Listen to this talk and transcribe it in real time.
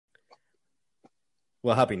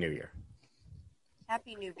Well, Happy New Year.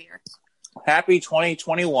 Happy New Year. Happy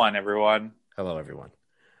 2021, everyone. Hello, everyone.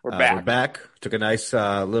 We're back. We're back. Took a nice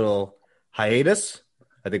little hiatus.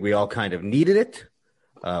 I think we all kind of needed it.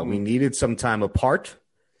 We needed some time apart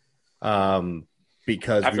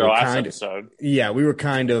because After we were last kind episode. we were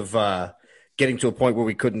kind of getting to a point where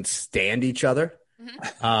we couldn't stand each other.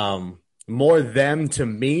 Mm-hmm. More them to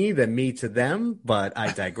me than me to them, but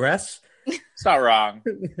I digress. It's not wrong.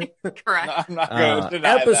 Correct. No, I'm not going to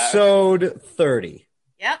deny Episode 30.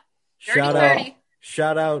 Yep. Shout 30. out.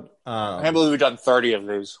 that. I can't believe we've done 30 of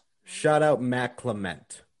these. Shout out Matt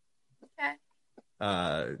Clement. Okay.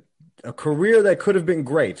 A career that could have been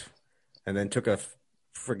great, and then took a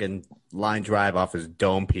friggin' line drive off his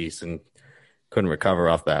dome piece and couldn't recover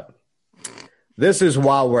off that. This is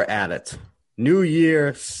While We're At It. New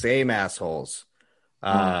year, same assholes.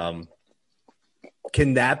 Can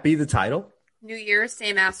that be the title? New Year,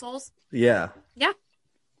 same assholes. Yeah. Yeah.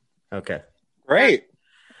 Okay. Great.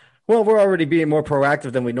 Well, we're already being more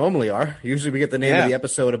proactive than we normally are. Usually we get the name of Yeah. the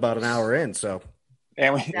episode about an hour in, so.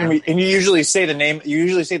 And, Exactly. and you usually say the name, you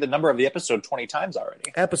usually say the number of the episode 20 times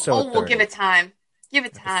already. Episode 30. We'll give it time. Give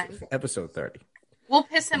it time. Episode 30. We'll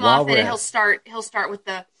piss him While off, we're and at he'll start with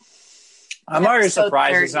the. I'm already Episode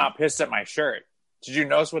surprised 30. he's not pissed at my shirt. Did you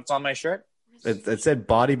notice what's on my shirt? It said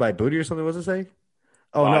Body by Booty or something. What does it say?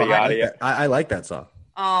 Oh, Body, no. yada, yada. I like that song.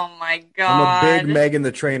 Oh my I'm god! a big Megan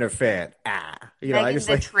the Trainer fan. You know, Megan I just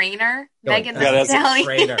the like Trainer. No, Megan yeah, the that's a Stallion.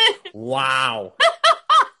 Trainer. Wow.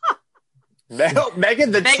 No,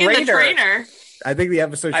 Megan the Megan Trainer. the Trainer. I think the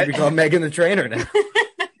episode should be called Megan the Trainer now.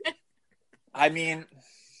 I mean,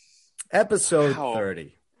 Episode Wow.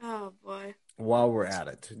 30. Oh boy. While we're at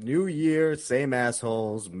it. New year, same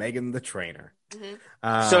assholes, Megan the Trainer.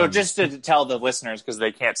 Mm-hmm. so just to tell the listeners, because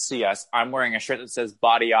they can't see us, I'm wearing a shirt that says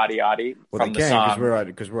Body Yaddy Yaddy well, from they the can song.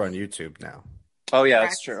 because we're on YouTube now. Oh, yeah,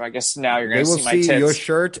 that's Correct. true. I guess now you're They going to will see my see tits. your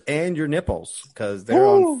shirt and your nipples because they're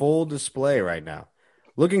on full display right now.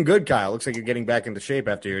 Looking good, Kyle. Looks like you're getting back into shape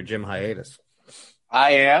after your gym hiatus.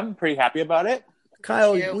 I am pretty happy about it.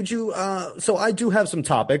 Kyle, you. would you? So I do have some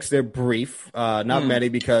topics. They're brief, not many,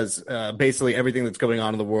 because basically everything that's going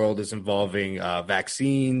on in the world is involving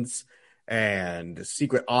vaccines and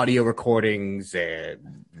secret audio recordings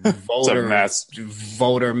and voter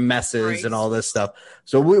messes Christ. and all this stuff.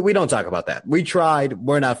 So we don't talk about that. We tried.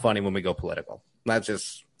 We're not funny when we go political. That's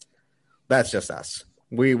just us.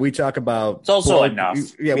 We talk about It's also enough.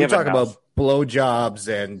 Yeah, we have talk enough. about blowjobs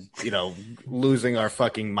and losing our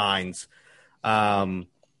fucking minds.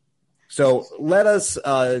 So let us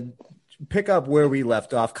pick up where we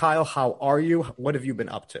left off. Kyle, how are you? What have you been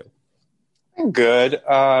up to? I'm good.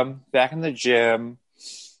 Back in the gym.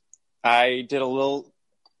 I did a little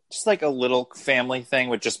family thing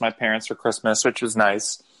with just my parents for Christmas, which was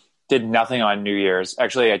nice. Did nothing on New Year's.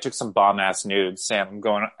 Actually, I took some bomb-ass nudes. Sam, I'm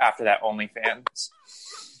going after that OnlyFans.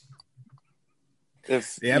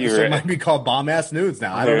 If The episode might be called Bomb Ass Nudes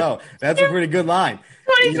now. I don't know. That's a pretty good line.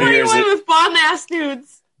 2021 with bomb ass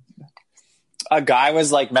dudes. a guy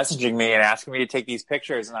was like messaging me and asking me to take these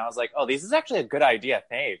pictures, and I was like, "Oh, this is actually a good idea.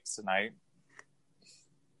 Thanks." And I'm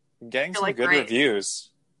getting some good reviews.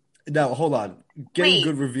 No, hold on. Getting Wait.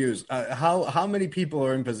 good reviews. How many people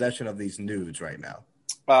are in possession of these nudes right now?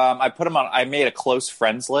 I put them on. I made a close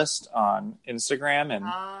friends list on Instagram, and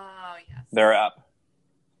Oh yes. they're up.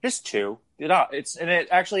 Just two.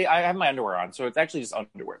 Actually, I have my underwear on, so it's actually just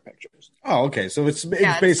underwear pictures. Oh, okay. So it's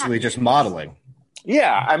it's basically not just nudes. modeling.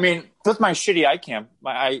 Yeah, I mean, with my shitty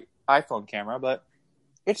my iPhone camera, but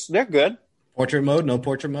they're good. Portrait mode? No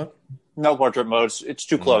portrait mode? No portrait mode. It's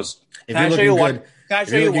too close. If Can I you're show you looking one? good- Can I if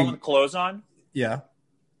show you're you looking- one with clothes on? Yeah.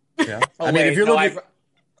 Yeah. Oh, I mean, if you're no, looking...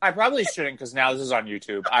 I probably shouldn't because now this is on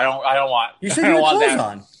YouTube. I don't want. You said I you don't had want clothes that.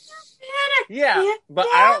 on. Yeah, but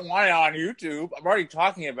I don't want it on YouTube. I'm already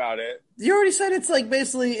talking about it. You already said it's like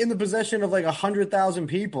basically in the possession of like 100,000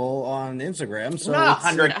 people on Instagram. So Not it's-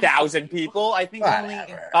 100,000 people. I think only.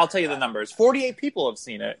 Whatever. I'll tell you the numbers. 48 people have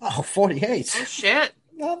seen it. Oh, 48. Oh shit.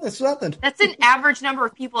 No, that's nothing. That's an average number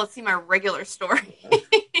of people that see my regular story.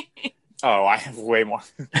 Oh, I have way more.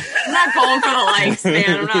 I'm not going for the likes,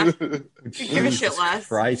 man. I'm not. Give a shit Jesus less.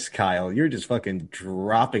 Christ, Kyle. You're just fucking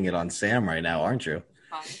dropping it on Sam right now, aren't you?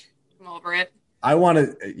 Fine. I'm over it. I want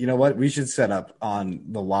to, you know what? We should set up on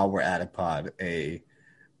the While We're At It pod a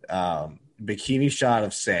bikini shot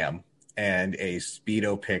of Sam and a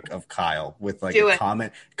Speedo pic of Kyle with like Do a it.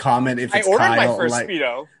 comment if I it's ordered Kyle. my first like,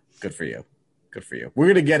 Speedo. Good for you. Good for you. We're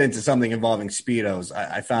going to get into something involving Speedos.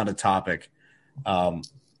 I found a topic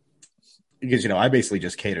because, I basically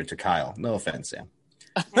just catered to Kyle. No offense, Sam.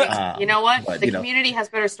 You know what? but, The community has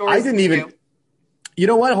better stories. I didn't than even. you. You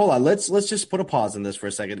know what? Hold on. Let's just put a pause on this for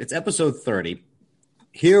a second. It's episode 30.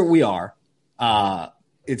 Here we are.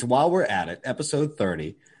 It's while we're at it, episode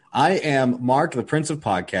 30. I am Mark, the Prince of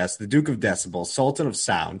Podcasts, the Duke of Decibels, Sultan of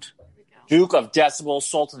Sound. Duke of Decibels,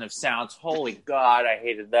 Sultan of Sounds. Holy God, I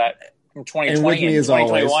hated that. In 2020 and with me, as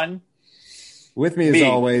 2021. Always, with me, as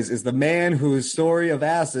always, is the man whose story of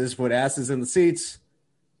asses put asses in the seats,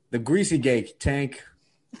 the greasy gay tank,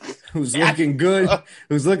 who's looking good,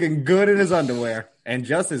 in his underwear, and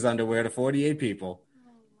just his underwear to 48 people.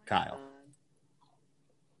 Kyle.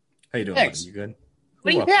 How you doing, buddy? You good?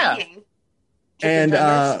 What are you thinking? And,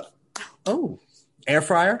 air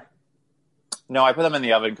fryer? No, I put them in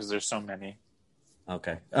the oven because there's so many.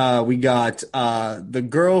 Okay. We got the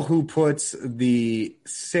girl who puts the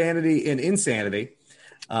sanity in insanity,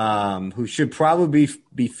 who should probably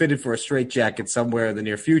be fitted for a straitjacket somewhere in the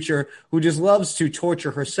near future, who just loves to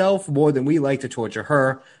torture herself more than we like to torture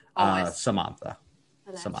her, Samantha.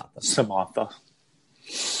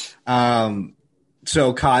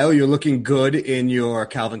 So, Kyle, you're looking good in your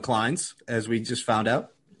Calvin Kleins, as we just found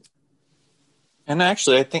out. And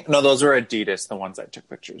actually, I think, no, those are Adidas, the ones I took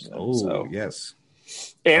pictures of. Oh, so. Yes.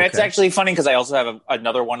 And it's actually funny because I also have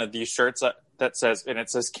another one of these shirts that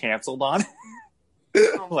says canceled on.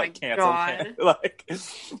 Oh my like canceled. God. Like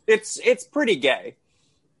it's pretty gay.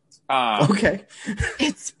 Okay.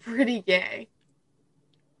 It's pretty gay.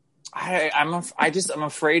 I'm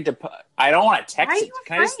afraid to put. I don't want to text Why are it. you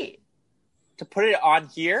Can afraid? to put it on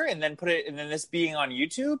here and then this being on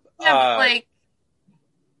YouTube? Yeah, but like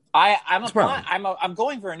I'm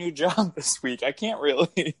going for a new job this week. I can't really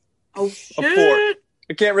shit.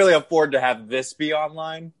 I can't really afford to have this be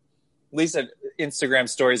online. At least at Instagram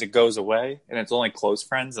stories, it goes away and it's only close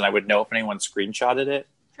friends, and I would know if anyone screenshotted it.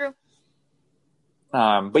 True.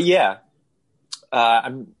 But yeah,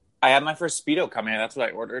 I have my first Speedo coming in. That's what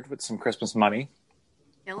I ordered with some Christmas money.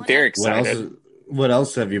 Very excited. What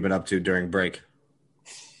else have you been up to during break?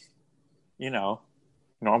 You know,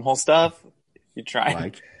 normal stuff. You try.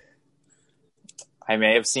 Like? I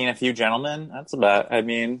may have seen a few gentlemen. That's about. I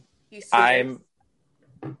mean, I'm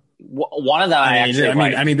one of them.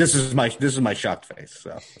 I mean, this is my shocked face.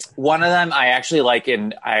 So one of them I actually like,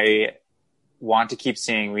 and I want to keep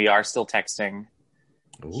seeing. We are still texting.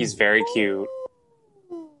 Ooh. He's very cute.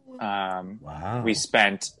 Wow.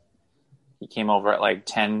 He came over at like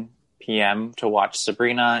 10 p.m. to watch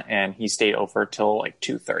Sabrina, and he stayed over till like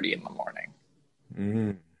 2:30 in the morning.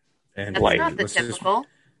 Mm. And that's not the typical.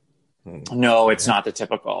 No, it's not the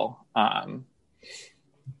typical.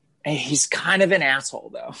 He's kind of an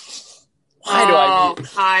asshole, though.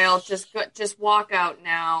 Kyle, just walk out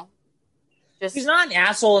now. He's not an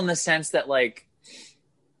asshole in the sense that like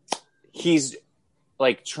he's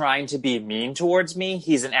like trying to be mean towards me.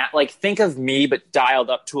 He's like think of me but dialed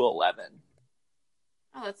up to 11.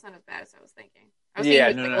 Oh, that's not as bad as I was thinking. I was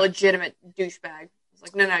thinking he was a legitimate douchebag. I was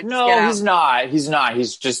like, no, just get out. He's not. He's not.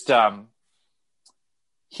 He's just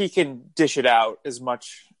he can dish it out as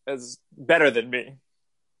much as better than me.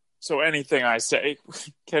 So anything I say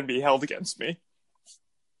can be held against me.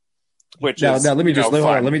 Which now let me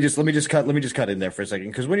just cut in there for a second,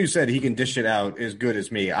 because when you said he can dish it out as good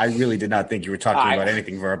as me, I really did not think you were talking about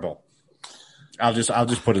anything verbal. I'll just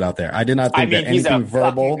put it out there. I did not think that anything he's a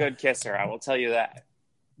verbal. Fucking good kisser. I will tell you that.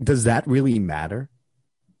 Does that really matter?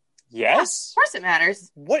 Yes, of course it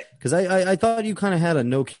matters. What? Because I thought you kind of had a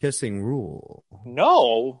no kissing rule.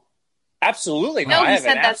 No, absolutely not. No, he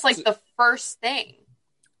said that's like the first thing.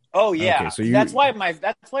 Oh yeah, okay, so that's why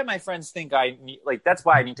my friends think I need, like, that's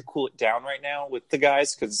why I need to cool it down right now with the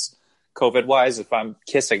guys, because COVID wise, if I'm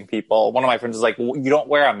kissing people, one of my friends is like, well, you don't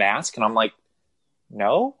wear a mask, and I'm like,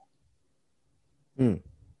 no.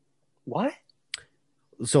 What?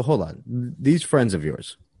 So hold on, these friends of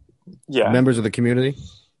yours, members of the community,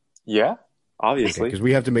 obviously, because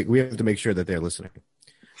we have to make sure that they're listening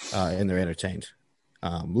and they're entertained.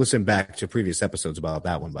 Listen back to previous episodes about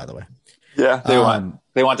that one, by the way. Yeah,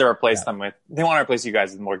 they want to replace them with. They want to replace you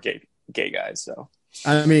guys with more gay guys. So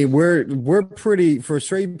I mean, we're pretty for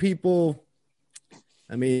straight people.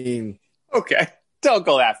 I mean, okay, don't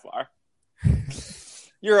go that far.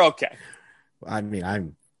 You're okay. I mean,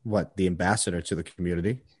 I'm the ambassador to the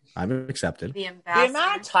community. I'm accepted. The ambassador. The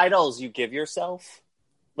amount of titles you give yourself,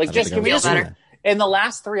 like, just can we just in the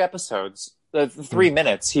last 3 episodes, the 3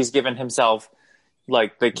 minutes, he's given himself.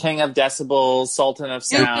 Like the King of Decibels, Sultan of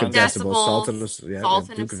Sound, Duke of Decibels, Sultan of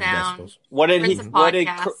Sound. What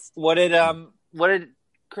did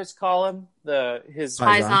Chris call him? His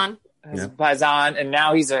Paisan. Paisan, and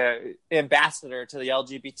now he's a ambassador to the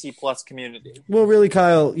LGBT plus community. Well, really,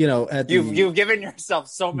 Kyle, you've given yourself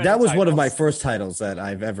so many. That was titles. one of my first titles that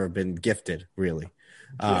I've ever been gifted. Really,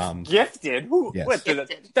 Gifted? Who? Yes. What?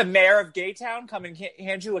 The mayor of Gaytown come and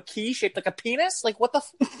hand you a key shaped like a penis? Like what the?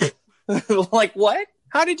 Like what?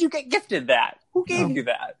 How did you get gifted that? Who gave you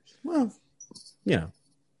that? Well, don't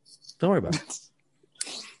worry about it.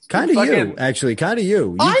 Kind of you, actually. Kind of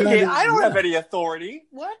you. I don't have any authority.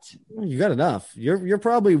 What? You got enough. You're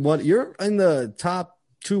probably one. You're in the top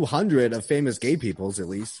 200 of famous gay peoples, at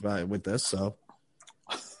least with this. So,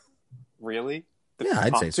 really? Yeah,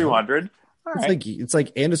 I'd say 200. So. It's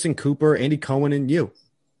like Anderson Cooper, Andy Cohen, and you.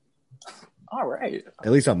 All right.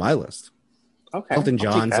 At least on my list. Okay. Elton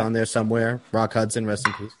John's on there somewhere. Rock Hudson, rest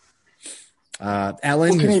in peace.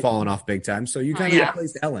 Ellen has fallen off big time, so you kind of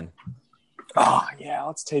replaced Ellen. Oh, yeah,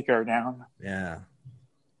 let's take her down. Yeah.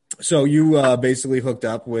 So you basically hooked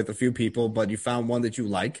up with a few people, but you found one that you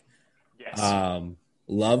like. Yes.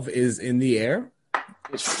 Love is in the air.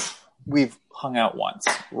 We've hung out once.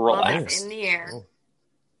 Relax. Love is in the air. Oh.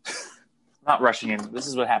 Not rushing in. This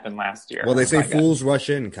is what happened last year. Well, they say fools rush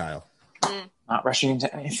in, Kyle. Not rushing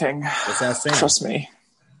into anything. Just ask Sam. Trust me.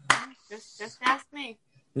 Just ask me.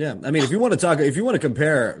 Yeah, I mean, if you want to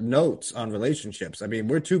compare notes on relationships, I mean,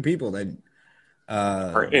 we're two people that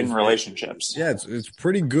are in relationships. Yeah, it's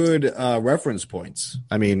pretty good reference points.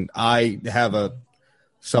 I mean, I have a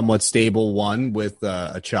somewhat stable one with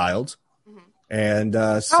a child, and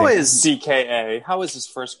how is ZKA? How is his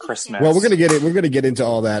first Christmas? Well, we're gonna get into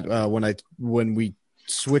all that when we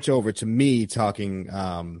switch over to me talking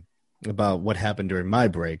about what happened during my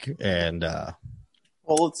break and.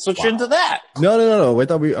 Well, let's switch into that. No.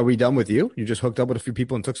 Wait, are we done with you? You just hooked up with a few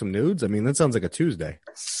people and took some nudes? I mean, that sounds like a Tuesday.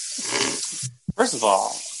 First of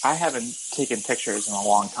all, I haven't taken pictures in a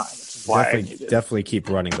long time, which is why definitely keep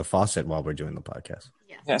running the faucet while we're doing the podcast.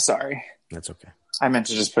 Yeah, sorry. That's okay. I meant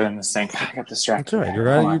to just put it in the sink. I got distracted. That's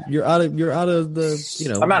all right. You're out of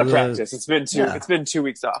the. I'm out of practice. It's been 2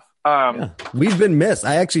 weeks off. We've been missed.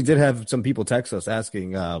 I actually did have some people text us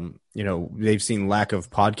asking, they've seen lack of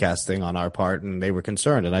podcasting on our part and they were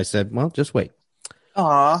concerned. And I said, well, just wait.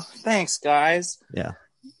 Aw, thanks, guys. Yeah.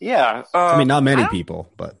 Yeah. I mean, not many people,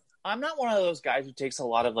 but. I'm not one of those guys who takes a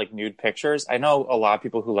lot of like nude pictures. I know a lot of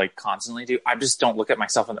people who like constantly do. I just don't look at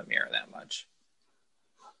myself in the mirror that much.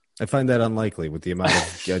 I find that unlikely with the amount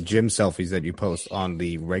of gym selfies that you post on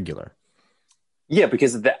the regular. Yeah,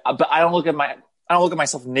 because of that. But I don't look at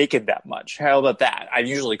myself naked that much. How about that? I'm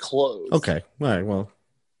usually clothed. Okay. All right. Well.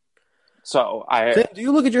 So do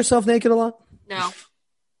you look at yourself naked a lot? No.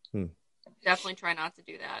 Definitely try not to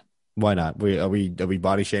do that. Why not? Are we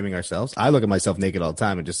body shaming ourselves? I look at myself naked all the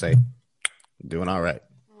time and just say, doing all right.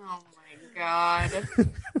 Oh my God.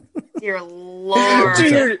 Dear Lord. Do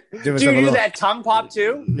you do that tongue pop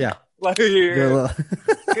too? Yeah.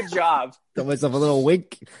 Good job. Got myself a little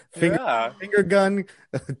wink, finger gun,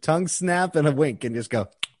 tongue snap, and a wink, and just go,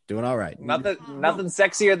 doing all right. Nothing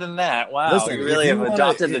sexier than that. Wow. Listen, you really have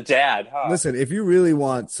adopted the dad, huh? Listen, if you really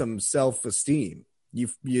want some self-esteem, you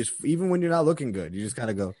just, even when you're not looking good, you just kind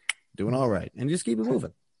of go, doing all right, and just keep it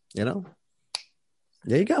moving. There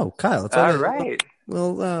you go, Kyle. It's all right. A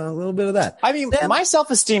little bit of that. I mean, my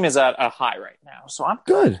self-esteem is at a high right now, so I'm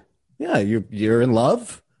good. Yeah, you're in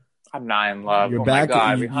love. I'm not in love. You're back.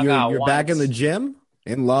 You're back in the gym,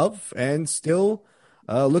 in love, and still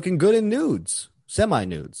looking good in nudes,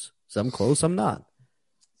 semi-nudes. Some clothes, some not.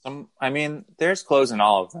 There's clothes in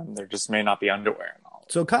all of them. There just may not be underwear in all.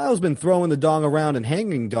 So Kyle's been throwing the dong around and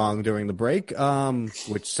hanging dong during the break,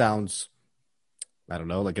 which sounds, I don't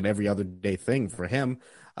know, like an every other day thing for him.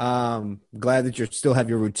 Glad that you still have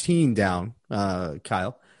your routine down,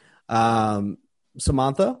 Kyle.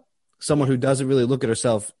 Samantha, someone who doesn't really look at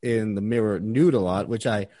herself in the mirror nude a lot, which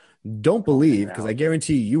I don't believe, because I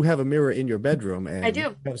guarantee you have a mirror in your bedroom, and I do.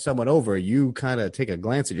 You have someone over, you kind of take a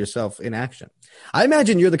glance at yourself in action. I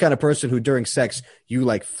imagine you're the kind of person who during sex you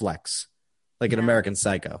like flex, like an American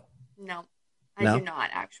Psycho. No, I do not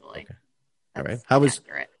actually. Okay. All right. How was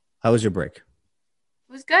your break?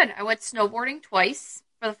 It was good. I went snowboarding twice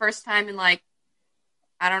for the first time in 7-8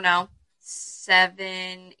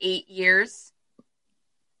 years.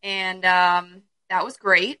 And that was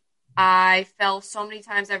great. I fell so many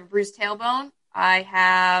times. I have a bruised tailbone. I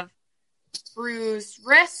have bruised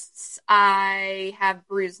wrists. I have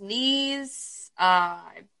bruised knees. I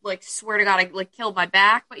swear to God, I killed my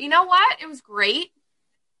back. But you know what? It was great.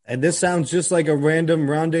 And this sounds just like a random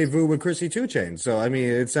rendezvous with Chrissy 2 Chainz. So I mean,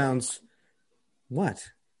 it sounds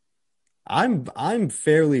what? I'm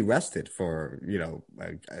fairly rested for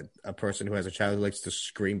a person who has a child who likes to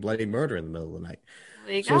scream bloody murder in the middle of the night.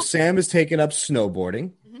 There you go. So Sam is taking up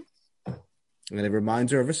snowboarding, and it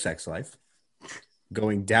reminds her of her sex life,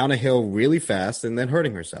 going down a hill really fast and then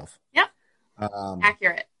hurting herself. Yep.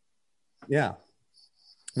 Accurate. Yeah.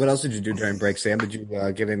 What else did you do during break, Sam? Did you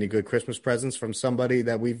get any good Christmas presents from somebody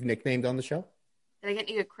that we've nicknamed on the show? Did I get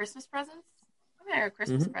any good Christmas presents? I mean, I got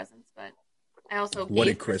Christmas presents, but I also What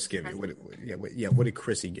gave did Chris Christmas give you? presents. What did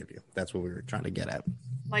Chrissy give you? That's what we were trying to get at.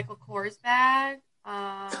 Michael Kors bag.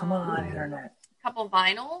 Come on, internet. A couple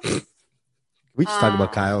vinyls. We just talk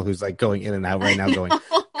about Kyle, who's like going in and out right now, going,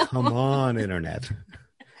 "Come on, internet."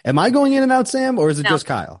 Am I going in and out, Sam, or is it just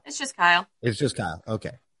Kyle? It's just Kyle. It's just Kyle.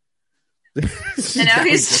 Okay. And now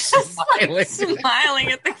he's just like,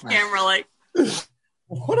 smiling at the camera, like.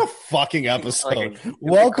 What a fucking episode.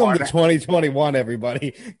 Welcome to 2021,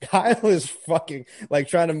 everybody. Kyle is fucking like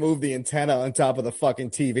trying to move the antenna on top of the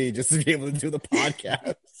fucking TV just to be able to do the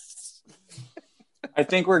podcast. I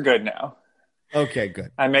think we're good now. Okay,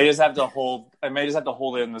 good. I may just have to hold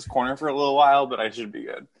it in this corner for a little while, but I should be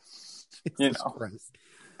good. Christ.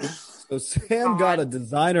 So Sam got a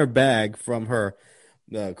designer bag from her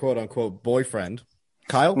quote unquote boyfriend.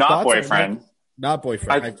 Kyle? Not boyfriend. Not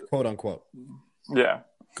boyfriend, quote unquote. Yeah.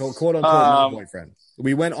 Quote unquote not boyfriend.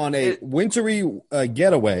 We went on a wintry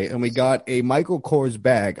getaway and we got a Michael Kors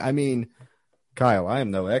bag. I mean, Kyle, I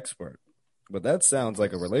am no expert, but that sounds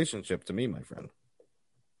like a relationship to me, my friend.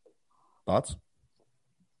 Thoughts?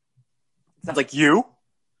 Sounds like you?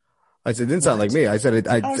 I said it didn't sound like me. I said it.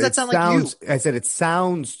 How does that sound like you? I said it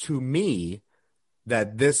sounds to me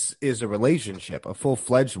that this is a relationship, a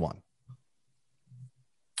full-fledged one.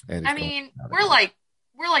 I mean, we're like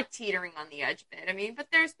teetering on the edge a bit. I mean, but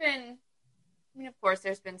of course,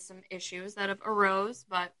 there's been some issues that have arose,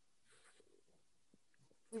 but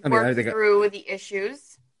we've worked through the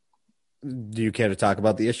issues. Do you care to talk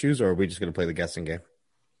about the issues, or are we just going to play the guessing game?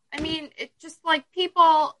 I mean, it's just like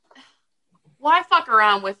people. Why fuck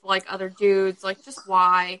around with like other dudes? Like, just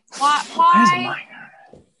why?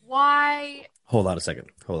 Why? Hold on a second.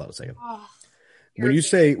 Oh, when you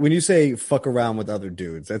say fuck around with other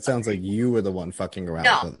dudes, that sounds like you were the one fucking around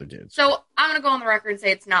with other dudes. So I'm gonna go on the record and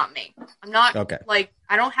say it's not me. I'm not okay.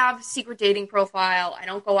 I don't have a secret dating profile. I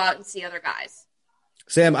don't go out and see other guys.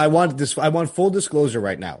 Sam, I want full disclosure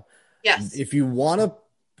right now. Yes. If you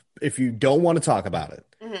don't want to talk about it,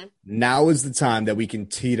 now is the time that we can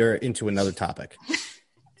teeter into another topic.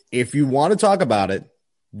 If you want to talk about it,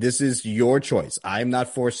 this is your choice. I'm not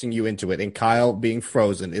forcing you into it, and Kyle being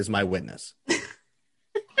frozen is my witness.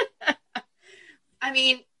 I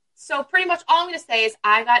mean, so pretty much all I'm going to say is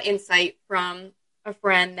I got insight from a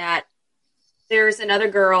friend that there's another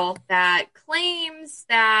girl that claims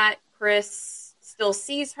that Chris still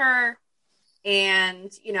sees her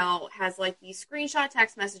and, has like these screenshot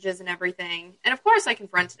text messages and everything. And of course I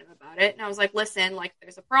confronted him about it. And I was like, listen, like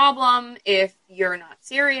there's a problem. If you're not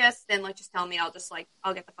serious, then like just tell me, I'll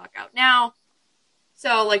get the fuck out now.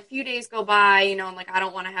 So like a few days go by, I'm like, I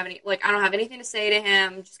don't have anything to say to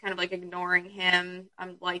him, just kind of like ignoring him.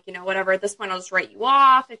 I'm like, whatever, at this point I'll just write you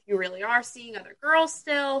off if you really are seeing other girls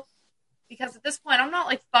still. Because at this point, I'm not,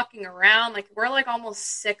 like, fucking around. Like, we're, like,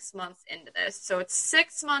 almost 6 months into this. So it's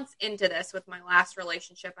 6 months into this with my last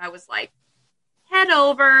relationship. I was, like, head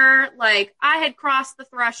over. Like, I had crossed the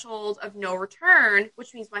threshold of no return,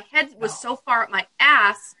 which means my head was so far up my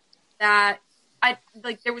ass that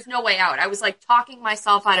there was no way out. I was, like, talking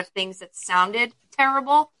myself out of things that sounded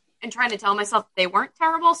terrible and trying to tell myself they weren't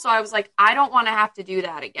terrible. So I was like, I don't want to have to do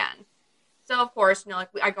that again. So, of course,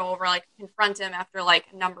 I go over, like, confront him after, like,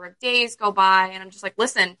 a number of days go by, and I'm just like,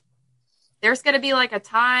 listen, there's going to be, like, a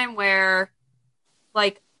time where,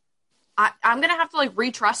 like, I'm going to have to, like,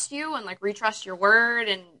 retrust you and, like, retrust your word,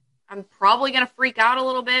 and I'm probably going to freak out a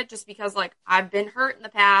little bit just because, like, I've been hurt in the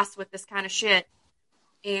past with this kind of shit.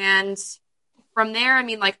 And from there, I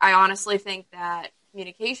mean, like, I honestly think that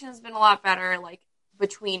communication has been a lot better. Like,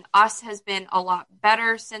 between us has been a lot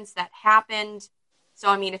better since that happened. So,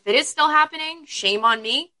 I mean, if it is still happening, shame on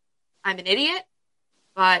me. I'm an idiot.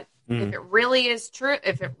 But if it really is true,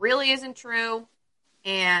 if it really isn't true,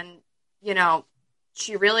 and,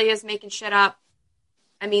 she really is making shit up,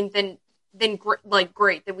 I mean, then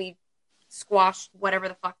great that we squashed whatever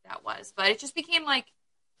the fuck that was. But it just became like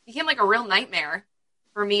a real nightmare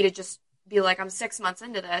for me to just be like, I'm 6 months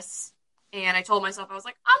into this. And I told myself, I was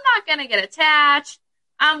like, I'm not going to get attached.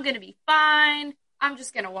 I'm going to be fine. I'm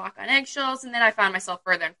just going to walk on eggshells. And then I found myself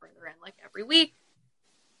further and further in, like, every week.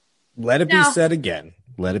 Let it be said again.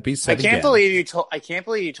 Let it be said again. I can't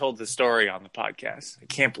believe you told the story on the podcast. I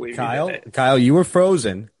can't believe you did it. Kyle, you were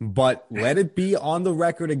frozen, but let it be on the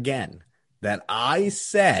record again that I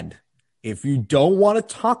said, if you don't want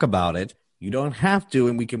to talk about it, you don't have to,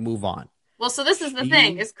 and we can move on. Well, so this is the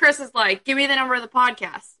thing, is Chris is like, give me the number of the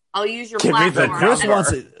podcast. I'll use your Give me the platform. number. Chris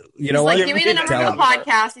wants it. You know He's what? like, give me the number Tell of him. the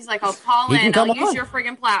podcast. He's like, I'll call He can in. come I'll use on. your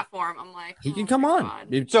friggin' platform. I'm like, He can oh come my on. God.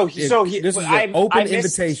 This is an open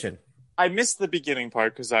invitation. I missed the beginning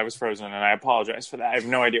part because I was frozen, and I apologize for that. I have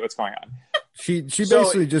no idea what's going on. She So-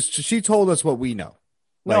 basically she told us what we know.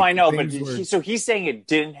 No, Like, I know, but things were- so he's saying it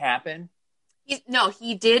didn't happen.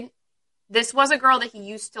 He did. This was a girl that he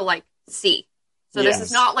used to like see. So this Yes.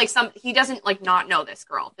 is not like he doesn't like not know this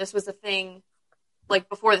girl. This was a thing like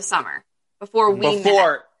before the summer, before we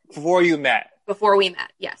met. Before you met, Before we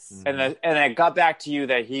met, yes. and it got back to you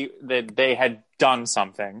that they had done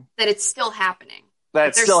something. That it's still happening.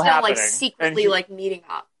 That's They're still happening. like secretly like meeting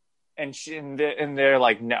up. And they're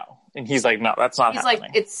like, no. And he's like, no, that's not He's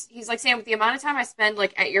happening. like, he's like, Sam, with the amount of time I spend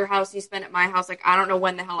like at your house, you spend at my house, like I don't know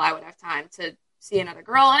when the hell I would have time to see another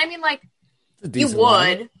girl. And I mean, like It's a you decent would,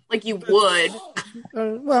 line. like you would.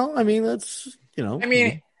 Well, I mean, that's I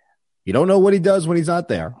mean, you don't know what he does when he's not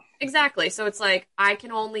there, Exactly. So it's like I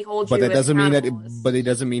can only hold but you. that doesn't mean that. accountable as- But it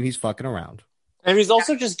doesn't mean he's fucking around. if he's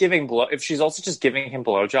also just giving if she's also just giving him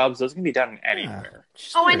blowjobs, those can be done anywhere.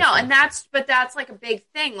 Oh, I know, and that's like a big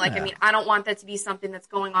thing. Like, Yeah. I mean, I don't want that to be something that's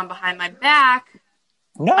going on behind my back.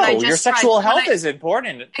 No, I just your sexual tried- health is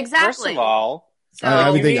important. Exactly. First of all, So I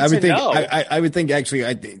would you think. need I would to think. know. I would think. Actually,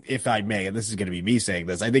 if I may, and this is going to be me saying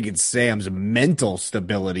this, I think it's Sam's mental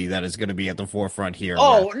stability that is going to be at the forefront here.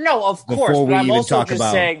 oh no, of Before course. we But I'm even also talk just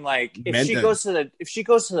about saying, like, if she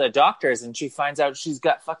goes to the doctors and she finds out she's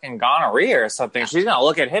got fucking gonorrhea or something, she's gonna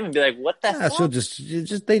look at him and be like, "What the yeah, fuck?" she'll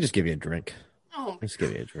just they just give you a drink. oh Just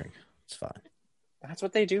give you a drink. It's fine. That's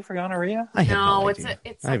what they do for gonorrhea. I have no, no, it's idea.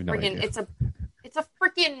 a I have no freaking idea. it's a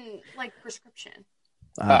freaking like prescription.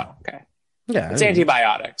 Oh, okay. Yeah, It's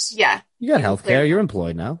antibiotics. Yeah, You got health care. You're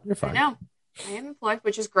employed now. You're I fine. know. I am employed,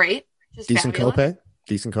 which is great. Just Decent fabulous. copay.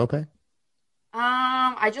 Decent copay.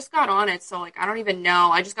 I just got on it, so like I don't even know.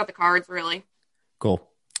 I just got the cards, really. Cool.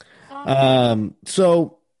 So,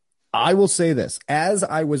 So I will say this: as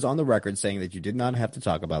I was on the record saying that you did not have to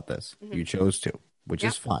talk about this, Mhm. you chose to, which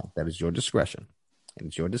is fine. That is your discretion, and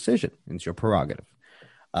it's your decision, and it's your prerogative.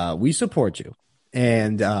 We support you,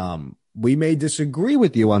 and we may disagree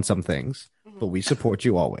with you on some things, but we support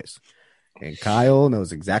you always. And Kyle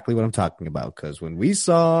knows exactly what I'm talking about because when we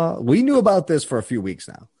knew about this for a few weeks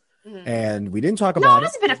now, mhm. and we didn't talk No, about it it.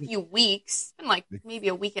 hasn't been a few weeks. It's been like maybe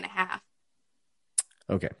a week and a half.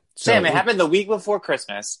 Okay, Sam, it happened the week before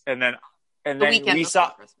Christmas, and then The we weekend before saw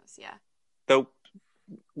Christmas, yeah. the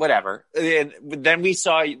whatever. And then we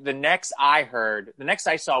saw the next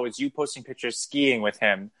I saw was you posting pictures skiing with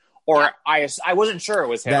him, or Yeah. I wasn't sure it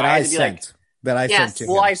was him. that I I had to be sent. like, That I Yes. sent to him.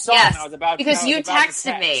 well, I saw it Yes, and I was about because I was you about to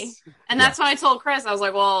texted me. text. And that's when I told Chris, I was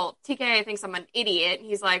like, well, TK thinks I'm an idiot. And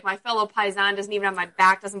he's like, my fellow Paisan doesn't even have my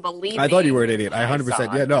back, doesn't believe me. I thought you were an idiot. I I 100%.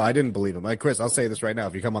 saw Yeah, it. no, I didn't believe him. Like, Chris, I'll say this right now.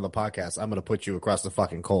 If you come on the podcast, I'm going to put you across the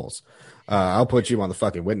fucking coals. I'll put you on the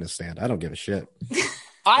fucking witness stand. I don't give a shit.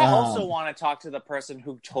 I also want to talk to the person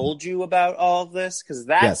who told you about all of this because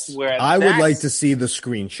that's Yes. where I would like to see the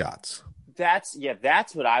screenshots. That's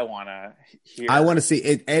what I want to hear. I want to see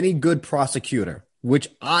it, any good prosecutor, which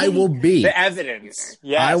I will be. the evidence.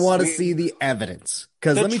 Yes, I want to see the evidence.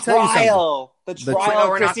 Because the let me tell you something. The The trial trial. of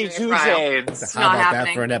We're not Christy doing a trial. Tuesdays. How not about that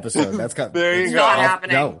happening. for an episode? That's There you It's go. not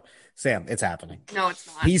happening. No, Sam, it's happening. No, it's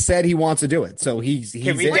not. He said he wants to do it. So he's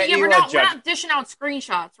Can we in. get- we're you not, a we're judge- not dishing out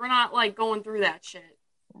screenshots. We're not like going through that shit.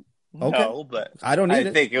 Okay. No, but I don't need I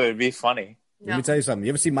it. think it would be funny. Let No. me tell you something. You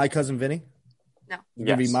ever see My Cousin Vinny? No. It's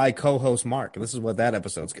going to Yes. be my co-host, Mark. And this is what that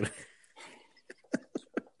episode's going to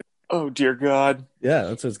Oh dear God. Yeah,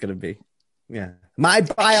 that's what it's gonna be. Yeah. My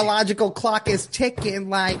biological clock is ticking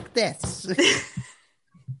like this.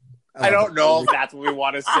 I don't know if that's what we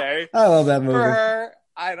want to say I love that movie. for her.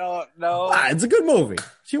 I don't know. It's a good movie.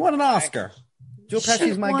 She won an Oscar. Joe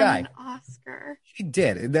Pesci's my Won guy. an Oscar. She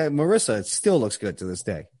did. That Marissa still looks good to this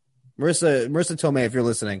day. Marissa Tomei, if you're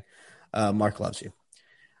listening, Mark loves you.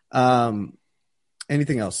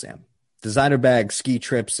 Anything else, Sam? Designer bags, ski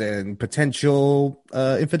trips, and potential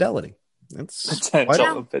infidelity. That's Potential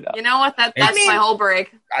what- infidelity. You know what? That's my whole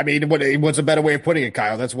break. I mean, what's a better way of putting it,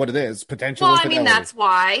 Kyle? That's what it is. Potential Well, I infidelity. mean, that's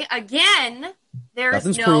why. Again, there is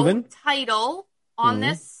Nothing's no proven. title on Mhm.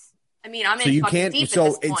 this. I mean, I'm in So you fucking can't. deep So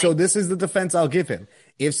at this point. so this is the defense I'll give him.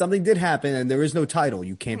 If something did happen and there is no title,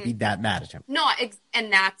 you can't be that mad at him. No,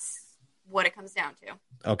 and that's what it comes down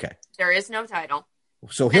to. Okay. There is no title.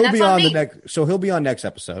 So he'll that's be on on the me. next. So he'll be on next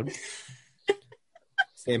episode.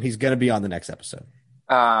 Sam, he's gonna be on the next episode.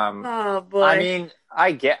 Oh boy. I mean,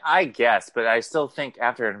 I guess, but I still think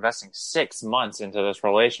after investing 6 months into this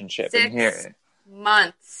relationship in 6 here,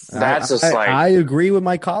 months. That's just I like- I agree with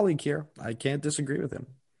my colleague here. I can't disagree with him.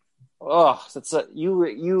 Oh,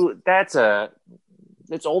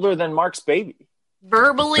 it's older than Mark's baby.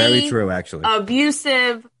 Verbally Very true, actually.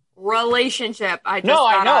 abusive relationship. I just No,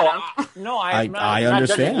 I got know. out of. I'm not, I I'm not judging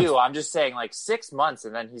understand. you. I'm just saying, like 6 months,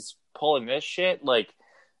 and then he's pulling this shit. Like,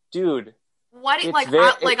 dude, What it's like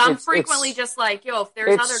very, I'm frequently just like, yo, if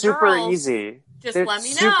there's it's other super girls, easy. just let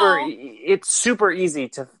me know. It's super easy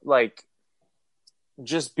to like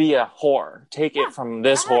just be a whore. Take Yeah, it from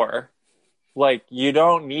this go ahead. whore. Like, you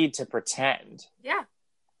don't need to pretend. Yeah.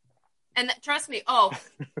 And trust me, I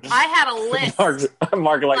had a list.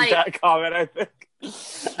 Mark liked Like- that comment, I think.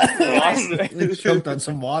 I choked on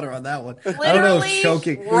some water on that one. I don't know Literally if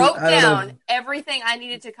choking. wrote I don't know down everything I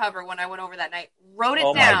needed to cover when I went over that night. Wrote it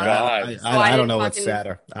Oh my down. God. I don't know didn't what's fucking-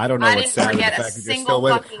 sadder. I don't know I what's didn't sadder. The forget a fact that you're single still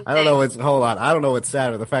with him. fucking I don't know thing. what's. Hold on. I don't know what's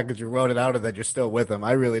sadder. The fact that you wrote it out and that you're still with him.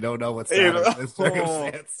 I really don't know what's sadder in this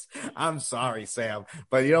circumstance. I'm sorry, Sam,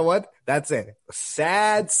 but you know what? That's it.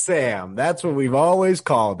 Sad Sam. That's what we've always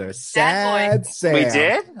called her. Sad Sam. We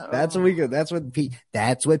did? That's what we.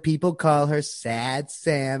 That's what people call her. Sad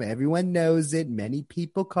Sam. Everyone knows it. Many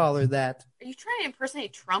people call her that. Are you trying to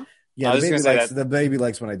impersonate Trump? Yeah, I was the baby gonna say likes that. the baby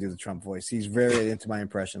likes when I do the Trump voice. He's very into my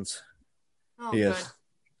impressions. Oh, He good. is.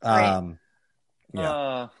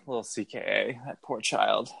 Yeah. Little CKA, that poor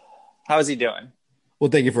child. How is he doing? Well,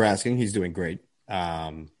 thank you for asking. He's doing great.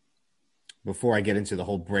 Before I get into the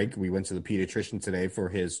whole break, we went to the pediatrician today for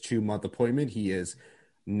his 2-month appointment. He is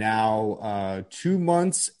now 2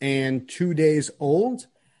 months and 2 days old.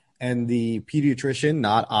 And the pediatrician,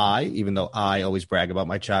 not I, even though I always brag about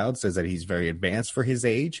my child, says that he's very advanced for his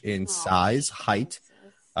age in size, height,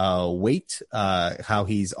 weight, how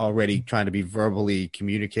he's already trying to be verbally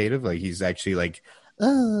communicative. Like he's actually like,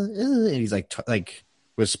 and he's like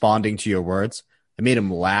responding to your words. I made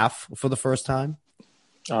him laugh for the first time.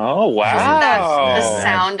 Oh, wow. That's the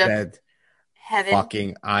sound of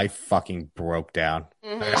heaven. I fucking broke down.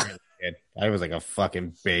 Mhm. I really did. I was like a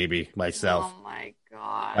fucking baby myself. Oh my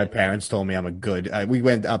god. My parents told me I'm a good. We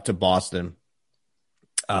went up to Boston,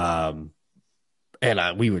 and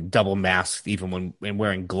we were double masked even and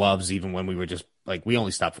wearing gloves even when we were just like we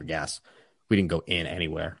only stopped for gas. We didn't go in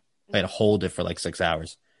anywhere. I had to hold it for like 6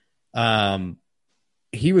 hours.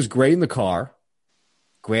 He was great in the car.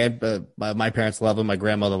 My parents love him. My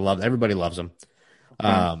grandmother loved him. Everybody loves him.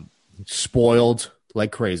 Spoiled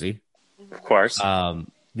like crazy. Of course.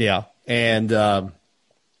 Yeah. And they're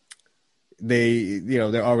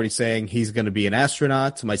already saying he's going to be an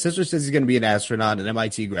astronaut. My sister says he's going to be an astronaut, an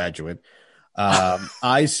MIT graduate.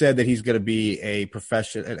 I said that he's going to be an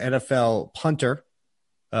NFL punter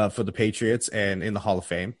for the Patriots and in the Hall of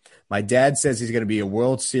Fame. My dad says he's going to be a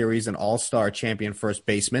World Series and All-Star champion first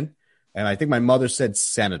baseman. And I think my mother said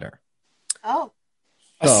senator. Oh.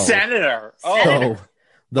 A senator. Oh. So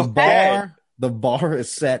the bar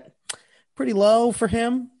is set pretty low for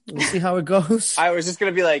him. We'll see how it goes. I was just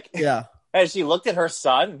going to be like, yeah. Has she looked at her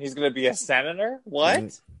son? He's going to be a senator?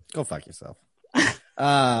 What? Go fuck yourself.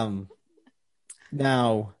 Now,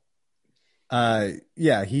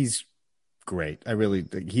 yeah, he's great. I really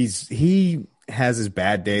think he has his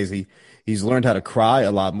bad days. He's learned how to cry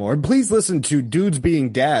a lot more. And please listen to Dudes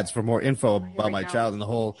Being Dads for more info about my child and the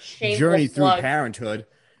whole journey through parenthood.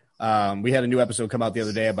 We had a new episode come out the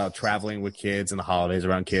other day about traveling with kids and the holidays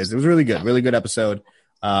around kids. It was really good episode.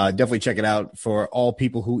 Definitely check it out for all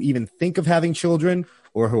people who even think of having children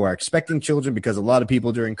or who are expecting children, because a lot of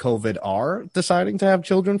people during COVID are deciding to have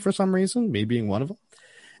children for some reason, me being one of them.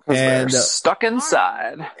 And they're stuck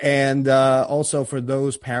inside. And also for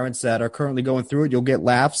those parents that are currently going through it, you'll get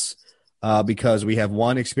laughs because we have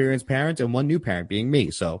one experienced parent and one new parent, being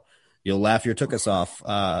me. So you'll laugh your took us off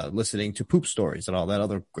listening to poop stories and all that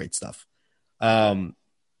other great stuff. I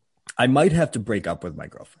might have to break up with my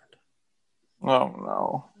girlfriend. Oh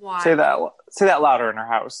no! Why? Say that louder in her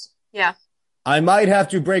house. Yeah. I might have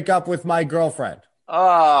to break up with my girlfriend.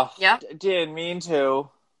 Oh, yeah. Didn't mean to.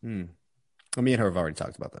 Me and her have already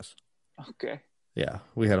talked about this. Okay. Yeah,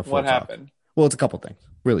 we had a full What talk. happened? Well, it's a couple things.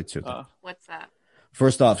 Really, two things. What's that?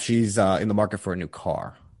 First off, she's in the market for a new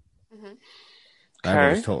car. Mm-hmm. Okay.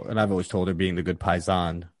 I've always told her, being the good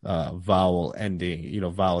paisan, vowel at the end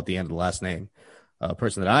of the last name,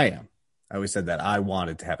 person that I am. I always said that I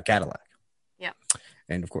wanted to have a Cadillac. Yeah.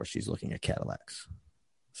 And of course, she's looking at Cadillacs.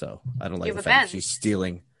 So I don't like You the have a fact that Benz. she's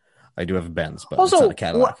stealing. I do have a Benz, but Also, it's not a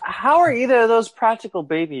Cadillac. how are either of those practical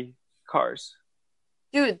baby cars?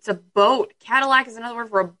 Dude, it's a boat. Cadillac is another word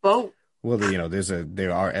for a boat. Well, there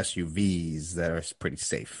are SUVs that are pretty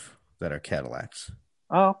safe that are Cadillacs.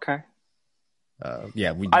 Oh, okay.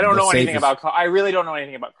 Yeah, I don't know anything about cars. I really don't know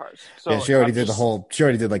anything about cars. So yeah, she already did the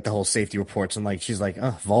whole safety reports, and like she's like,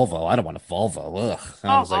 oh, Volvo. I don't want a Volvo. Ugh.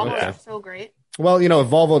 And I was like, Volvos okay. are so great. Well, if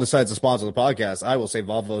Volvo decides to sponsor the podcast, I will say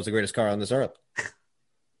Volvo is the greatest car on this earth.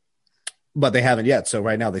 But they haven't yet, so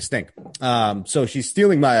right now they stink. So she's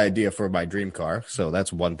stealing my idea for my dream car. So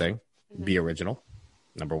that's one thing. Mm-hmm. Be original.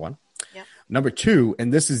 Number one. Yep. Number two,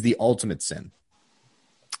 and this is the ultimate sin.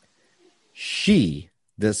 She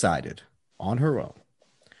decided on her own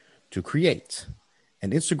to create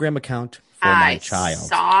an Instagram account for my child. I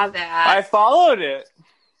saw that. I followed it.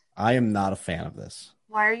 I am not a fan of this.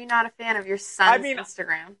 Why are you not a fan of your son's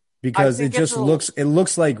Instagram? Because it just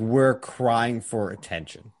looks like we're crying for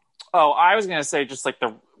attention. Oh, I was gonna say just like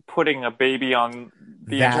the putting a baby on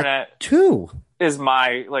the internet too is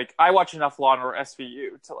my I watch enough Law and Order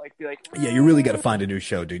SVU to be like. Yeah, you really got to find a new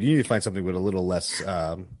show, dude. You need to find something with a little less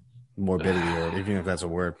morbidity, or even if that's a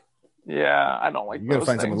word. Yeah, I don't like. You got to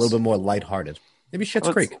find something a little bit more lighthearted. Maybe Schitt's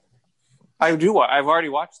Creek. I do. I've already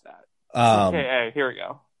watched that. CKA. Here we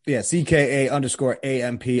go. Yeah,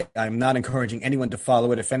 CKA_AMP. I'm not encouraging anyone to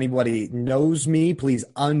follow it. If anybody knows me, please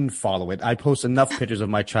unfollow it. I post enough pictures of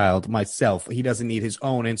my child myself. He doesn't need his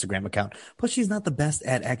own Instagram account. Plus, she's not the best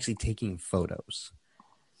at actually taking photos.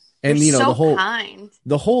 And You're so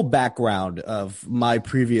the whole background of my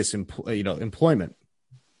previous employment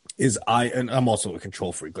is I'm also a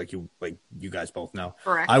control freak, like you guys both know.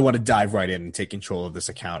 Correct. I want to dive right in and take control of this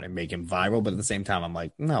account and make him viral, but at the same time, I'm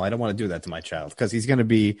like, no, I don't want to do that to my child because he's going to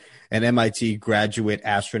be an MIT graduate,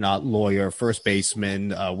 astronaut, lawyer, first baseman,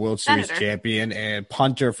 World Series champion, and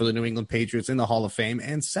punter for the New England Patriots in the Hall of Fame,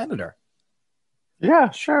 and senator.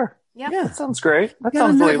 Yeah, sure. Yep. Yeah, that sounds great. That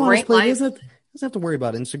sounds great. He doesn't have to worry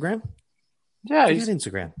about Instagram. Yeah, he's got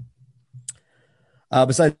Instagram.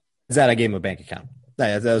 Besides that, I gave him a bank account.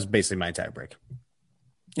 That was basically my entire break.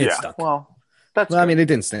 It stunk. Well, it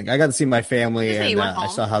didn't stink. I got to see my family, and I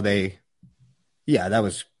saw how they. Yeah, that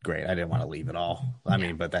was great. I didn't want to leave at all. I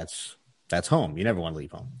mean, but that's home. You never want to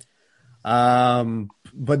leave home.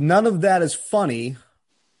 But none of that is funny.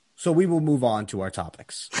 So we will move on to our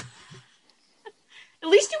topics. At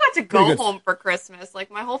least you got to go home for Christmas.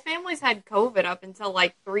 My whole family's had COVID up until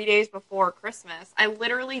 3 days before Christmas. I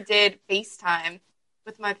literally did FaceTime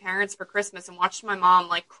with my parents for Christmas and watched my mom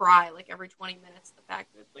cry every 20 minutes. The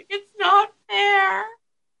fact that it's not fair.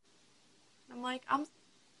 I'm like, you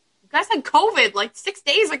guys had COVID 6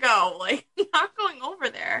 days ago. Not going over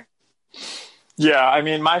there. Yeah, I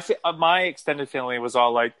mean, my extended family was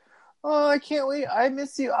all like, "Oh, I can't wait. I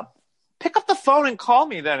miss you. Pick up the phone and call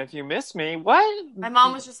me then if you miss me." What? My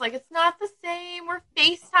mom was just like, "It's not the same. We're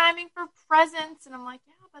FaceTiming for presents," and I'm like,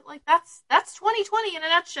 "Yeah, but that's 2020 in a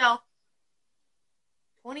nutshell."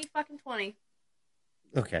 2020.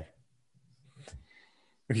 Okay.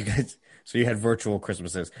 You guys, so you had virtual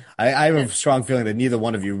Christmases. I have a strong feeling that neither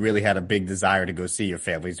one of you really had a big desire to go see your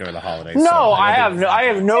families during the holidays. No, so I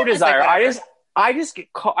have no desire. I just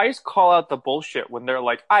call out the bullshit when they're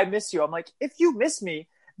like, "I miss you." I'm like, if you miss me,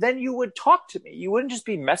 then you would talk to me. You wouldn't just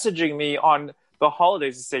be messaging me on the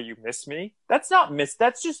holidays to say you miss me. That's not miss.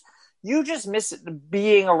 That's just you just miss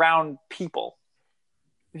being around people.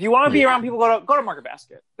 If you want to be around people, go to Market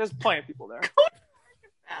Basket. There's plenty of people there. Go to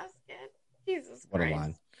Market Basket. Jesus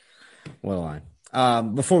Christ. What a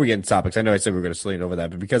line. Before we get into topics, I know I said we were going to slate over that,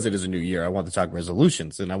 but because it is a new year, I want to talk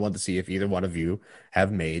resolutions, and I want to see if either one of you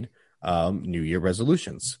have made New Year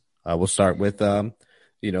resolutions. We'll start with the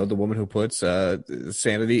woman who puts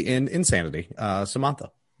sanity in insanity, Samantha.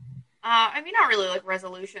 Not really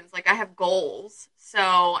resolutions. I have goals.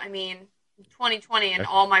 So, 2020 and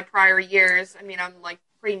all my prior years, I'm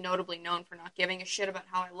pretty notably known for not giving a shit about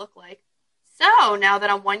how I look like. So now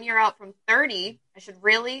that I'm 1 year out from 30, I should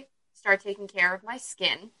really start taking care of my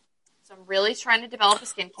skin. So I'm really trying to develop a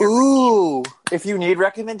skincare routine. If you need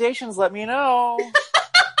recommendations, let me know.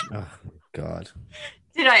 Oh, God.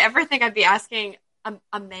 Did I ever think I'd be asking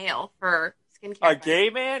a male for skincare? A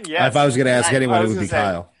gay man? Yes. If I was going to ask anyone, it would be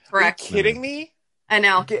Kyle. Correct. Are you kidding me? I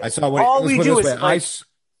know. I saw what all we do is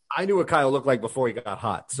I knew what Kyle looked like before he got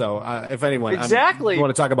hot. So if anyone, exactly, you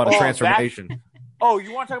want to talk about a transformation?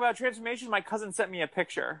 You want to talk about a transformation? My cousin sent me a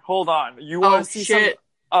picture. Hold on. You want to see some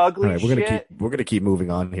ugly shit? We're gonna keep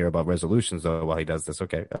moving on here about resolutions though while he does this.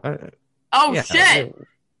 Okay. Shit!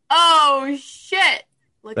 Oh shit!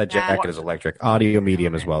 That jacket is electric. Audio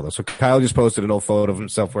medium as well though. So Kyle just posted an old photo of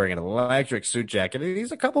himself wearing an electric suit jacket.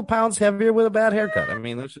 He's a couple pounds heavier with a bad haircut.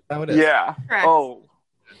 That's just how it is. Yeah. Correct. Oh.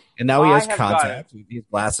 And now he has contacts with these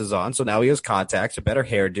glasses on. So now he has contacts, a better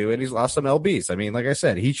hairdo, and he's lost some LBs. Like I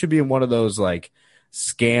said, he should be in one of those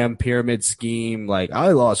scam pyramid scheme. Like,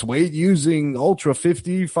 I lost weight using Ultra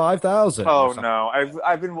 55,000. Oh no,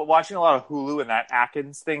 I've been watching a lot of Hulu, and that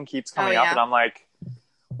Atkins thing keeps coming up, and I'm like,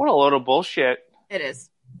 what a load of bullshit. It is.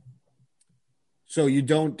 So you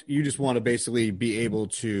just want to basically be able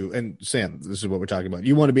to, and Sam, this is what we're talking about.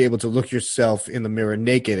 You want to be able to look yourself in the mirror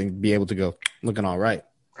naked and be able to go, looking all right.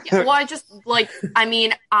 Yeah, well,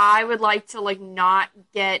 I would like to not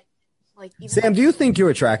get even Sam, do you think you're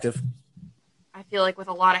attractive? I feel like with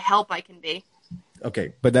a lot of help I can be.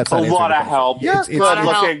 Okay, but that's a not lot of help. You're a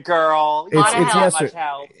good-looking girl.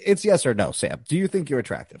 It's yes or no, Sam. Do you think you're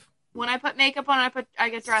attractive? When I put makeup on, I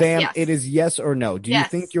get dressed. Sam, yes. It is yes or no. Do you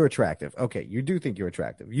think you're attractive? Okay, you do think you're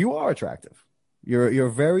attractive. You are attractive. You're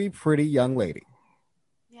a very pretty young lady.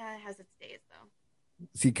 Yeah, it has its days though.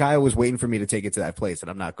 See, Kyle was waiting for me to take it to that place, and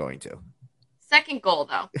I'm not going to. Second goal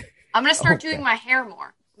though, I'm going to start doing my hair more.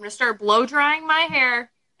 I'm going to start blow drying my hair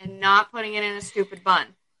and not putting it in a stupid bun.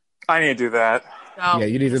 I need to do that. So, yeah,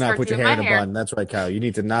 you need to not put your hair in a bun. That's right, Kyle. You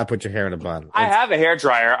need to not put your hair in a bun. I have a hair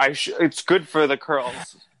dryer. It's good for the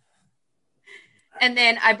curls. And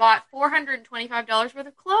then I bought $425 worth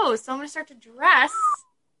of clothes. So I'm going to start to dress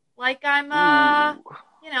like I'm,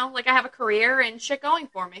 like I have a career and shit going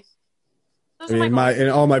for me. In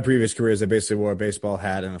all my previous careers, I basically wore a baseball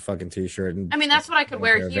hat and a fucking t-shirt. And that's what I could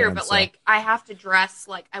wear here, but I have to dress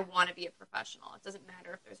like I want to be a professional. It doesn't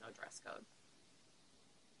matter if there's no dress code.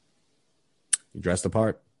 You dress the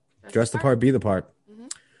part. Dress the part, be the part.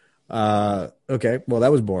 Mm-hmm. Okay, well,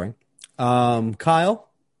 that was boring. Kyle?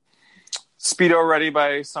 Speedo ready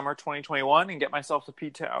by summer 2021 and get myself to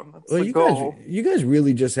P-Town. That's the goal. You guys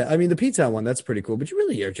really just the P-Town one, that's pretty cool, but you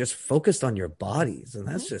really are just focused on your bodies, and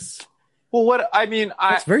that's just... Well,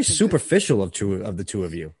 it's very superficial of the two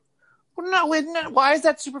of you. Well, no, why is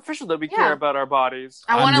that superficial that we care about our bodies?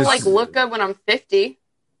 I want to look good when I'm 50.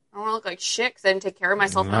 I don't want to look like shit because I didn't take care of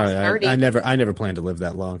myself when I was 30. I never planned to live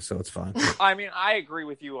that long, so it's fine. I agree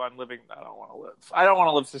with you on living. I don't want to live. I don't want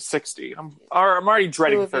to live to 60. I'm already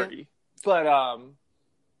dreading 30. But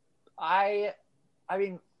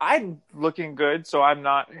I'm looking good, so I'm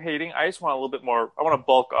not hating. I just want a little bit more. I want to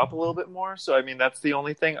bulk up a little bit more. So that's the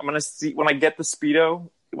only thing. I'm gonna see when I get the Speedo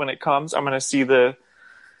when it comes. I'm gonna see the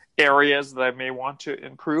areas that I may want to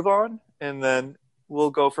improve on, and then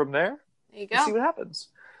we'll go from there. There you go. See what happens.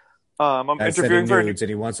 I'm interviewing for nudes, and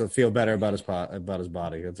he wants to feel better about his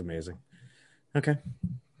body. That's amazing. Okay.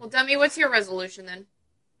 Well, Demi, what's your resolution then?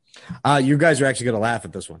 You guys are actually gonna laugh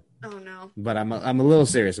at this one. Oh no! But I'm a little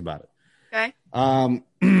serious about it. Okay. I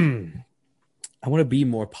want to be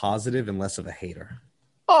more positive and less of a hater.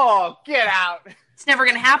 Oh, get out! It's never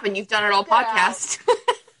gonna happen. You've done it all podcast.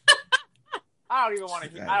 I don't even want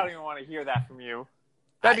to hear that from you.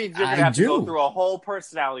 That means you're gonna have to go through a whole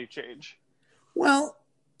personality change. Well,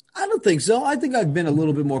 I don't think so. I think I've been a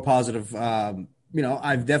little bit more positive.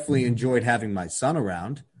 I've definitely enjoyed having my son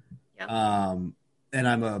around. Yeah. And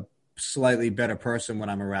I'm a slightly better person when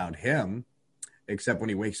I'm around him, except when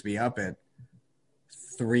he wakes me up at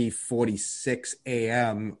 3:46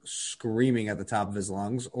 a.m. screaming at the top of his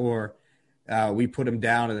lungs, or we put him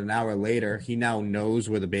down and an hour later, he now knows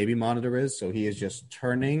where the baby monitor is. So he is just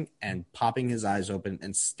turning and popping his eyes open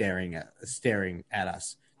and staring at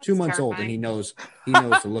us. That's 2 months old, and he knows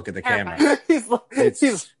to look at the camera. He's like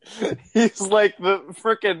the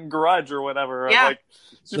freaking Grudge or whatever. Yeah. Like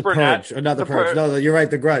the Purge, or not the Purge. No, you're right.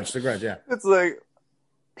 The Grudge. Yeah. It's like,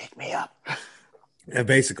 pick me up. Yeah,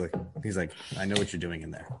 basically, he's like, I know what you're doing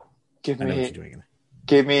in there. Give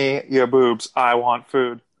me your boobs. I want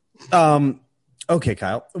food. Okay,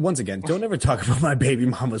 Kyle. Once again, don't ever talk about my baby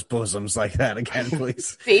mama's bosoms like that again,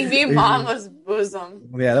 please. Baby mama's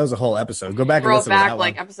bosom. Yeah, that was a whole episode. Go back and listen to that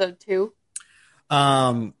one. Episode 2.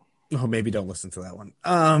 Maybe don't listen to that one.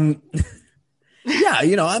 Yeah,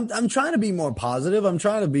 I'm trying to be more positive. I'm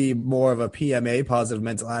trying to be more of a PMA, positive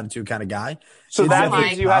mental attitude kind of guy. So that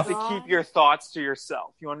means you have to keep your thoughts to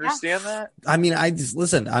yourself. You understand that?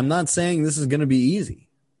 Listen, I'm not saying this is going to be easy.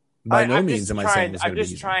 By no means am I saying this is going to be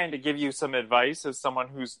easy. I'm just trying to give you some advice as someone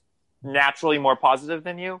who's naturally more positive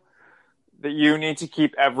than you, that you need to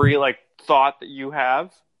keep every thought that you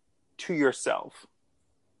have to yourself.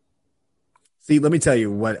 See, let me tell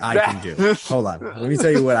you what I can do. Hold on. Let me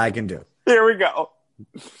tell you what I can do. Here we go.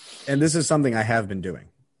 And this is something I have been doing.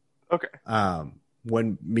 Okay.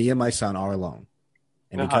 When me and my son are alone,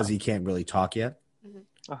 and because he can't really talk yet,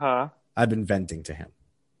 I've been venting to him.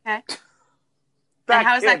 Okay. And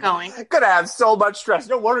how's that going? Gonna have so much stress.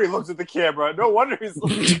 No wonder he looks at the camera. No wonder he's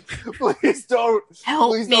like, please don't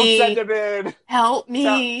send him in. Help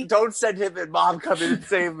me. Don't send him in. Mom, come in and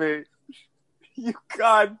save me.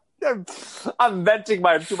 God. I'm venting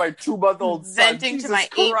to my 2-month-old son. Venting Jesus to my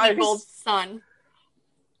Christ. 8-week-old son.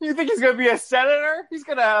 You think he's going to be a senator? He's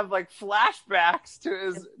going to have like flashbacks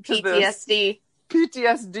to this PTSD.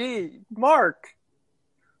 PTSD. Mark.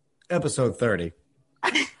 Episode 30.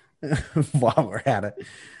 While we're at it.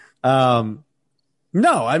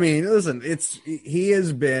 No, I mean, listen, he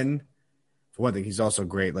has been, for one thing, he's also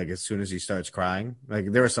great. Like, as soon as he starts crying,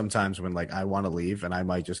 like, there are some times when, like, I want to leave and I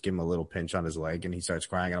might just give him a little pinch on his leg and he starts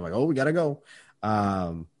crying and I'm like, oh, we got to go.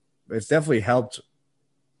 It's definitely helped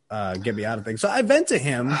get me out of things. So I vent to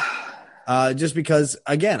him just because,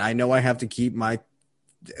 again, I know I have to keep my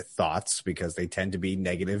thoughts because they tend to be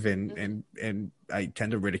negative and I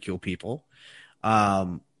tend to ridicule people.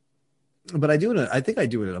 But I think I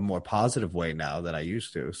do it in a more positive way now than I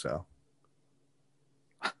used to. So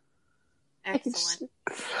Excellent.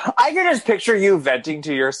 I can just picture you venting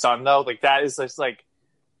to your son, though. Like, that is just like,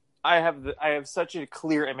 I have such a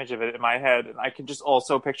clear image of it in my head, and I can just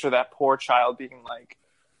also picture that poor child being like,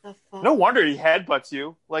 no wonder he headbutts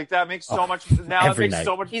you. Like, that makes so much. Now it makes night.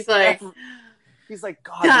 so much. He's like,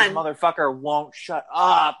 God, done. this motherfucker won't shut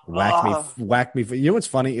up. Whack me. You know what's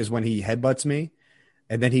funny is when he headbutts me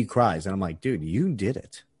and then he cries and I'm like, dude, you did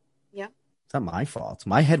it. Yeah. It's not my fault.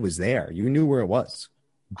 My head was there. You knew where it was.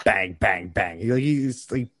 Bang, bang, bang.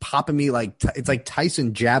 He's like popping me like it's like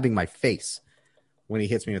Tyson jabbing my face when he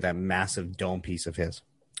hits me with that massive dome piece of his.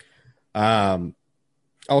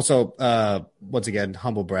 Also, once again,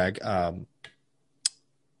 humble brag. Yeah,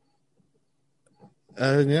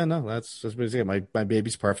 no, that's basically it. My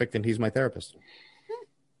baby's perfect and he's my therapist.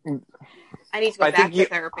 I need to go back to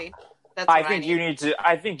therapy. That's what I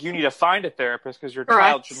think you need to find a therapist because your Correct.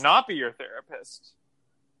 child should not be your therapist.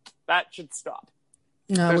 That should stop.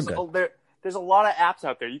 No, there's a lot of apps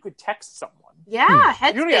out there. You could text someone. Yeah, Headspace.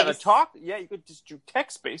 You don't even have to talk. Yeah, you could just do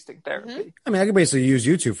text-based therapy. Mm-hmm. I mean, I could basically use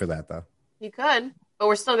YouTube for that, though. You could, but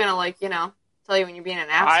we're still gonna tell you when you're being an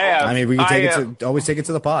asshole. I mean, we can always take it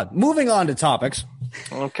to the pod. Moving on to topics.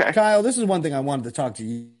 Okay, Kyle, this is one thing I wanted to talk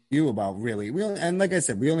to you about. Really, and like I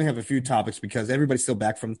said, we only have a few topics because everybody's still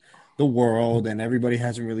back from the world and everybody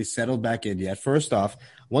hasn't really settled back in yet. First off,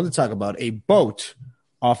 I wanted to talk about a boat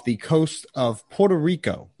off the coast of Puerto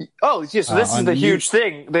Rico. Oh, yeah, so this is the huge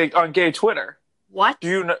thing on gay Twitter. What? Do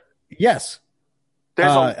you know? Yes.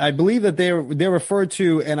 I believe that they're referred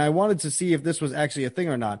to, and I wanted to see if this was actually a thing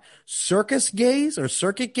or not. Circus gays or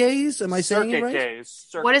circuit gays? Am I saying it right? Gays.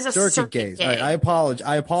 What is a circuit gays? gay? All right,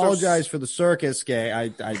 I apologize for the circus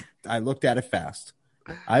gay. I looked at it fast.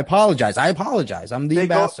 I apologize. I'm the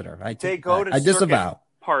ambassador. I disavow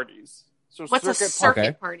parties. So what's a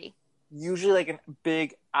circuit party? Usually like a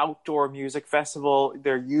big outdoor music festival.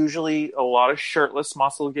 They're usually a lot of shirtless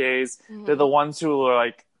muscle gays. Mm-hmm. They're the ones who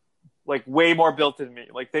are like way more built than me.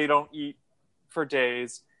 Like, they don't eat for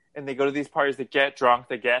days and they go to these parties, they get drunk,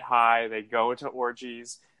 they get high, they go into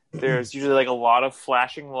orgies. There's usually like a lot of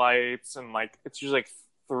flashing lights and like it's usually like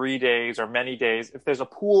 3 days or many days. If there's a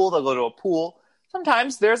pool, they'll go to a pool.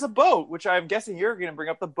 Sometimes there's a boat, which I'm guessing you're going to bring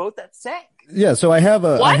up the boat that sank. Yeah, so I have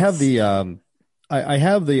I have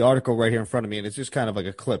the article right here in front of me, and it's just kind of like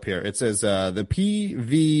a clip here. It says the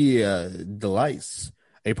PV Delice,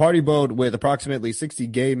 a party boat with approximately 60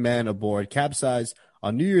 gay men aboard, capsized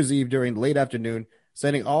on New Year's Eve during late afternoon,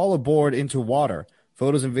 sending all aboard into water.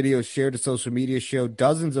 Photos and videos shared to social media show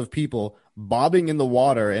dozens of people bobbing in the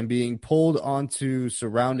water and being pulled onto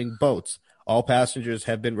surrounding boats. All passengers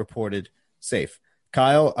have been reported safe.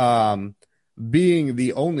 Kyle, being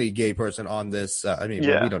the only gay person on this, we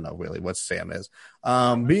don't know really what Sam is.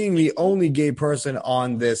 Being the only gay person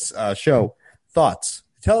on this show, thoughts?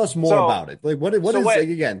 Tell us more about it. Like, what is like,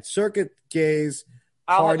 again, circuit gays,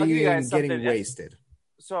 partying, getting wasted?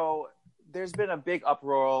 So there's been a big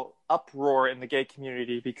uproar in the gay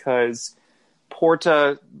community because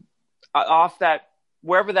Porta, off that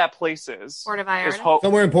wherever that place is, Puerto Vallarta,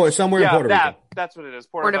 somewhere in Puerto Rico. That's what it is.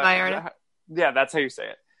 Puerto Vallarta. Yeah, that's how you say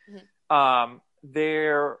it. Mm-hmm.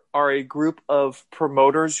 There are a group of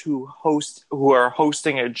promoters who are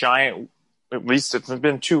hosting a giant, at least it's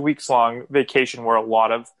been 2 weeks long vacation where a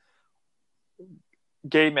lot of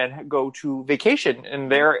gay men go to vacation,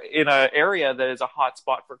 and they're in an area that is a hot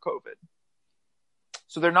spot for COVID.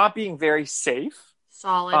 So they're not being very safe.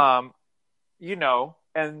 Solid.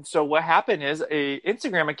 And so what happened is a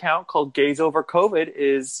Instagram account called Gays Over COVID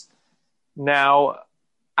is now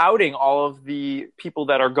outing all of the people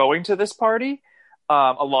that are going to this party. A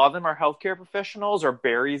lot of them are healthcare professionals or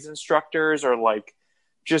Barry's instructors or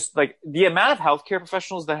just the amount of healthcare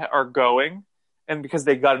professionals that are going, and because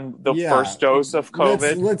they got the first dose of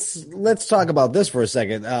COVID. Let's talk about this for a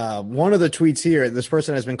second. One of the tweets here, this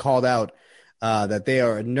person has been called out that they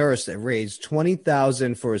are a nurse that raised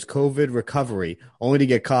 $20,000 for his COVID recovery, only to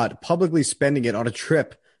get caught publicly spending it on a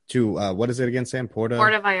trip to what is it again, Sam? Puerto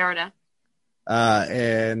Vallarta.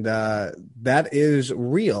 And that is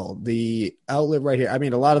real. The outlet right here. I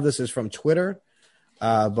mean, a lot of this is from Twitter,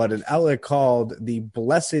 but an outlet called The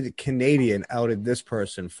Blessed Canadian outed this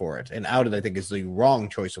person for it. And outed, I think, is the wrong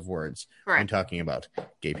choice of words. Correct. I'm talking about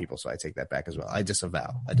gay people, so I take that back as well. I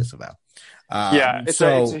disavow. Yeah, it's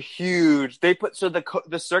a huge. They put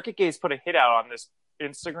the Circuit Gays put a hit out on this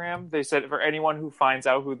Instagram. They said for anyone who finds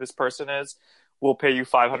out who this person is, we'll pay you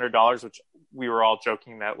 $500, which we were all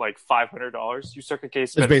joking that like $500. You Circuit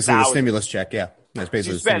Gays spend it's basically a stimulus check. Yeah, that's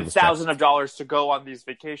basically you spend thousands of dollars to go on these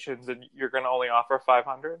vacations, and you're going to only offer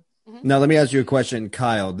 $500. Now, let me ask you a question,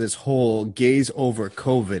 Kyle. This whole gays over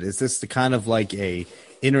COVID, is this the kind of like a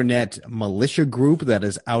internet militia group that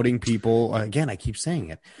is outing people? Again, I keep saying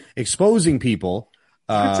it, exposing people.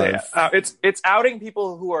 It's outing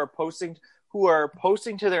people who are posting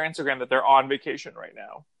to their Instagram that they're on vacation right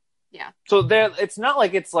now. Yeah. So it's not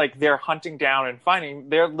like it's like they're hunting down and finding.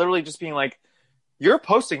 They're literally just being like, "You're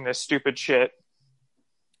posting this stupid shit,"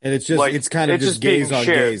 and it's just like, it's kind of just gays on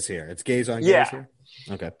gays here. It's gays on gays here.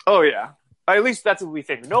 Okay. Oh yeah. At least that's what we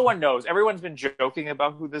think. No one knows. Everyone's been joking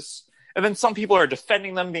about who this, and then some people are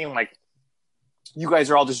defending them, being like, "You guys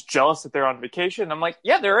are all just jealous that they're on vacation." I'm like,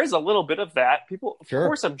 yeah, there is a little bit of that. People, sure. Of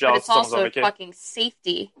course, I'm jealous. But it's also fucking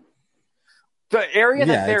safety. The area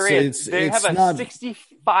that they're in, they have a not...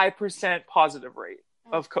 65% positive rate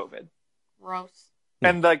of COVID. Gross.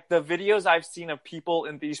 And like the videos I've seen of people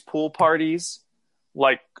in these pool parties,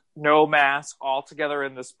 like no mask, all together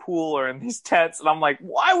in this pool or in these tents, and I'm like,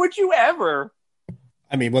 why would you ever?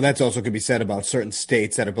 I mean, well, that's also could be said about certain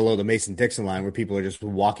states that are below the Mason-Dixon line, where people are just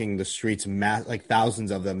walking the streets, like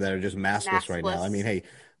thousands of them that are just maskless right now. I mean, hey,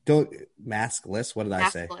 don't maskless. What did I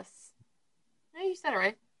say? No, you said it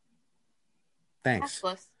right. Thanks.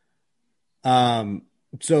 Maskless.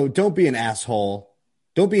 So don't be an asshole.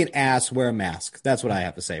 Don't be an ass. Wear a mask. That's what I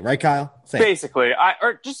have to say, right, Kyle? Basically,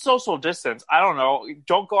 or just social distance. I don't know.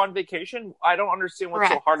 Don't go on vacation. I don't understand what's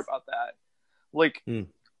so hard about that. Like,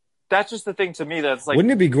 that's just the thing to me. That's like,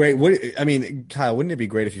 wouldn't it be great? Kyle, wouldn't it be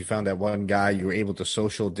great if you found that one guy you were able to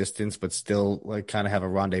social distance, but still like kind of have a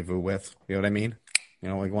rendezvous with? You know what I mean? You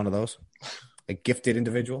know, like one of those, a gifted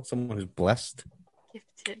individual, someone who's blessed.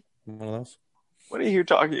 Gifted. One of those. What are you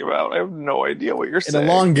talking about? I have no idea what you're saying. An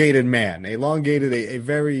elongated man. A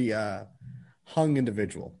very hung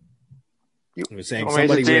individual. You were saying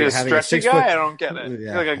somebody having a stretchy guy? I don't get it.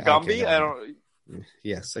 Yeah, like a Gumby? Okay, I don't.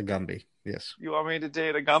 Yes, a Gumby. Yes. You want me to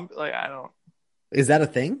date a Gumby? Like, I don't. Is that a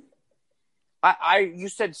thing? You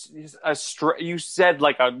said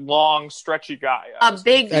like a long, stretchy guy. A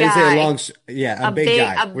big guy. I didn't say a long. Yeah, a big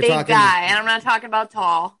guy. A big guy, and I'm not talking about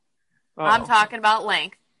tall. Oh. I'm talking about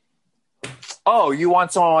length. Oh, you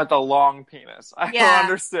want someone with a long penis. I don't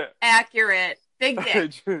understand. Accurate. Big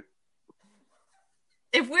dick.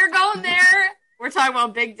 If we're going there, we're talking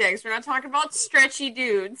about big dicks. We're not talking about stretchy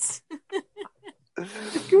dudes.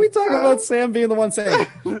 Can we talk about Sam being the one saying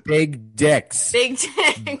big dicks? Big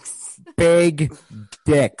dicks. Big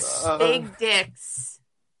dicks. Big dicks.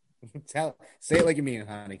 Say it like you mean it,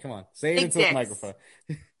 honey. Come on. Say it into the microphone.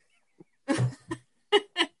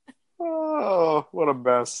 Oh, what a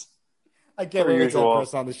mess. I can't wait to have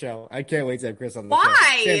Chris on the show.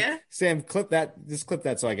 Why? Sam, clip that. Just clip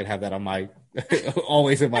that so I can have that on my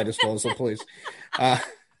always at my disposal, please.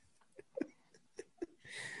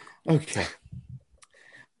 Okay.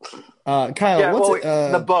 Kyle,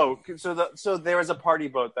 the boat. So there was a party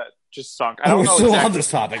boat that just sunk. I don't know. We're still on this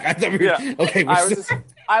topic. I thought okay.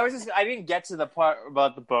 I didn't get to the part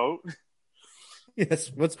about the boat. Yes.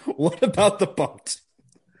 What about the boat?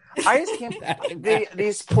 I just can't.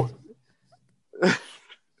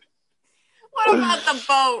 What about the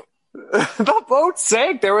boat? The boat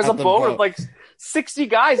sank. There was a boat with like 60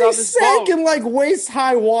 guys on this boat. They sank in like waist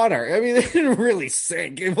high water. I mean, they didn't really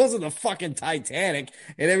sink. It wasn't the fucking Titanic,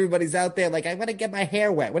 and everybody's out there like, I'm gonna get my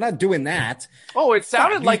hair wet. We're not doing that. Oh, it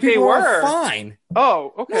sounded like they were fine.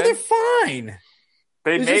 Oh, okay. No, they're fine.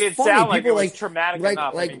 They made it sound like it was traumatic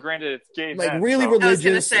enough. I mean, granted, it's gay. Like really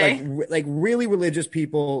religious, like really religious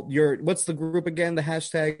people. What's the group again? The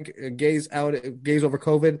hashtag gays over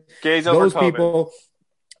COVID. Gays over Those COVID. people,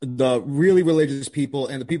 the really religious people,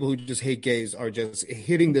 and the people who just hate gays are just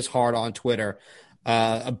hitting this hard on Twitter.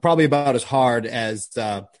 Probably about as hard as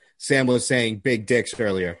Sam was saying big dicks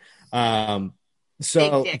earlier.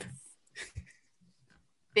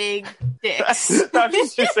 Big dicks. Now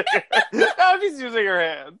she's using her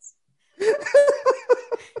hands.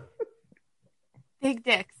 Big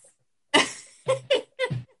dicks.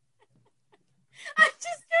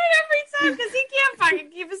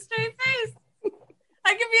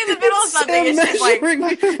 Sam's not thinking. She's like,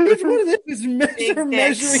 Each one of them is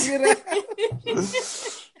measuring it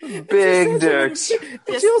out. Big dicks.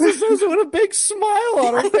 And she also says it with a big smile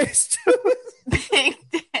on her face, too. big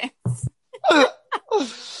dicks.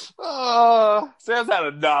 Sam's had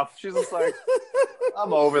enough. She's just like,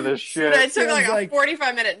 I'm over this shit. I took like a like-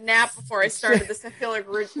 45-minute nap before I started this. I feel like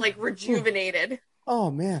rejuvenated. Oh,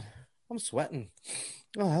 man. I'm sweating.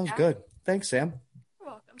 Oh, that was Yeah. good. Thanks, Sam. You're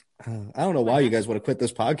welcome. I don't know why you guys want to quit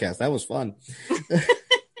this podcast. That was fun.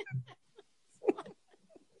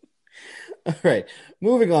 All right.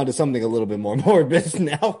 Moving on to something a little bit more morbid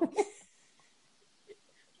now.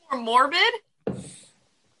 More morbid?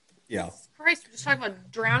 Yeah. Christ, we're just talking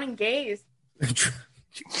about drowning gays.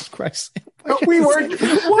 Jesus Christ. We were.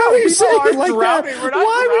 Why were you saying it like drowning. that? We're not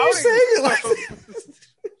Why were you drowning. saying it like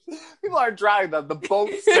that? People aren't drowning. The boat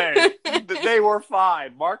sank. They were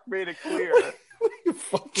fine. Mark made it clear. You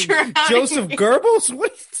fucking Drowning. Joseph Goebbels?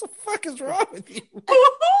 What the fuck is wrong with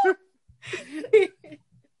you?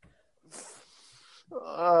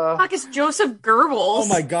 Fuck is Joseph Goebbels? Oh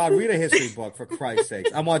my God, read a history book for Christ's sakes.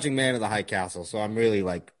 I'm watching Man in the High Castle, so I'm really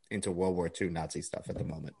like into World War II Nazi stuff at the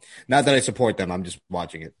moment. Not that I support them, I'm just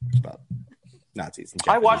watching it. It's about Nazis. And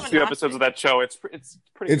I watched a Japanese. few episodes of that show. It's pretty.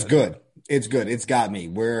 It's good. It's good. It's got me.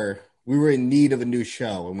 We were in need of a new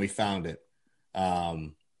show and we found it.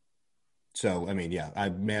 So I mean, yeah,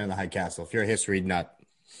 Man in the High Castle. If you're a history nut,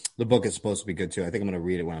 the book is supposed to be good too. I think I'm going to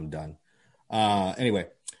read it when I'm done. Anyway,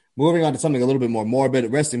 moving on to something a little bit more morbid.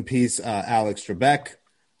 Rest in peace, Alex Trebek.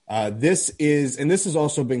 This has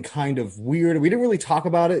also been kind of weird. We didn't really talk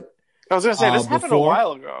about it. I was going to say this happened a before.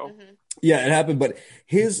 while ago. Mm-hmm. Yeah, it happened. But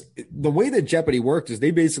the way that Jeopardy worked is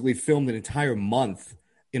they basically filmed an entire month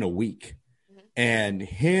in a week. Mm-hmm. And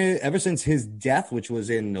ever since his death, which was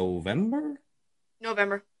in November.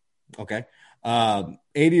 Okay. 80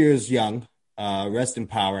 years young. Rest in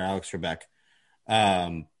power, Alex Trebek.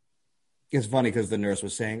 It's funny because the nurse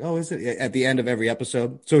was saying, "Oh, is it at the end of every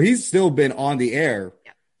episode?" So he's still been on the air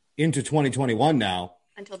into 2021 now.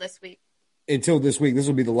 Until this week. Until this week. This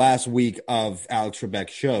will be the last week of Alex Trebek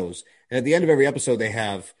shows. And at the end of every episode, they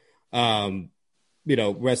have,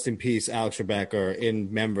 rest in peace, Alex Trebek, or in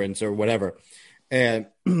remembrance or whatever. And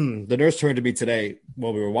the nurse turned to me today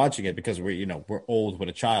while we were watching it because we're old with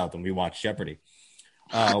a child and we watch Jeopardy.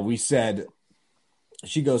 We said,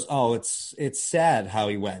 she goes, "Oh, it's sad how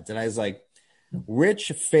he went." And I was like, rich,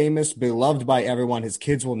 famous, beloved by everyone. His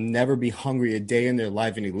kids will never be hungry a day in their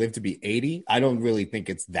life, and he lived to be 80. I don't really think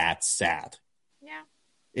it's that sad. Yeah.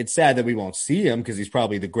 It's sad that we won't see him because he's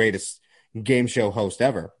probably the greatest game show host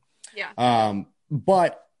ever. Yeah.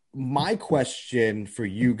 But my question for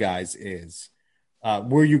you guys is,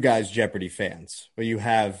 were you guys Jeopardy fans? Or you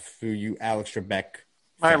Alex Trebek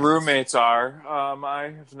My fans? roommates are.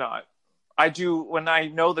 I have not. I do when I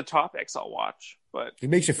know the topics. I'll watch, but It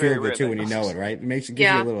makes you very feel good too rarely. when you know it, right? It makes you give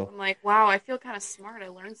Yeah. you a little. I'm like, wow, I feel kind of smart. I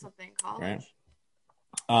learned something in college. Right.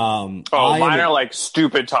 Oh, I mine am- are like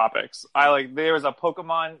stupid topics. There was a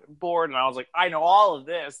Pokemon board, and I was like, I know all of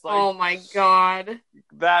this. Like Oh my God.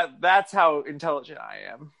 that's how intelligent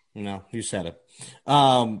I am. No, you said it.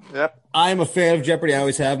 Yep. I'm a fan of Jeopardy. I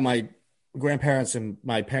always have. My grandparents and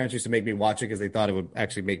my parents used to make me watch it because they thought it would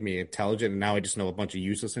actually make me intelligent. And now I just know a bunch of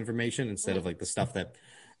useless information instead of like the stuff that,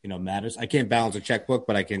 matters. I can't balance a checkbook,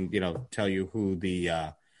 but I can, tell you who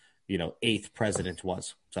the, 8th president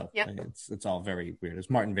was. So Yep. it's all very weird. It's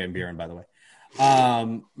Martin Van Buren, by the way.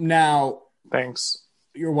 Now, Thanks.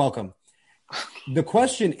 you're welcome. The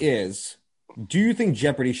question is, do you think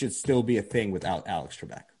Jeopardy should still be a thing without Alex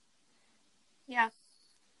Trebek? Yeah.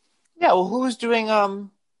 Yeah. Well, who was doing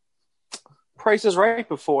Price is Right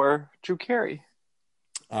before Drew Carey?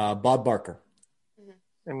 Bob Barker.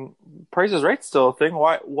 And Price is Right still a thing.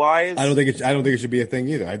 Why is I don't think it should be a thing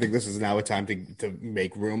either. I think this is now a time to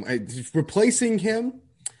make room. Replacing him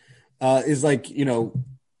is like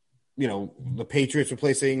the Patriots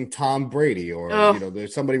replacing Tom Brady, or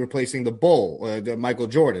there's somebody replacing the Bull, or Michael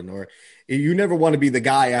Jordan, or you never want to be the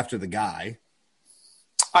guy after the guy.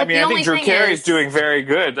 I But mean, the I only think Drew thing Carey is is- doing very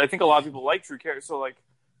good. I think a lot of people like Drew Carey. So like,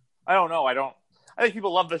 I don't know. I think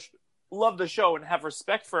people love the show and have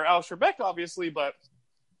respect for Alex Trebek, obviously, but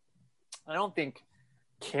I don't think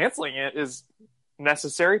canceling it is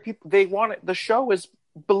necessary. They want it. The show is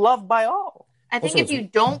beloved by all. I think Also, if you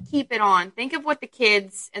don't keep it on, think of what the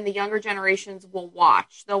kids and the younger generations will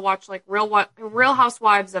watch. They'll watch like Real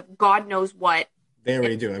Housewives of God knows what. They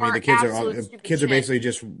already do. I mean, Or the kids absolute stupid kids are shit. basically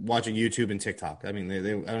just watching YouTube and TikTok. I mean, they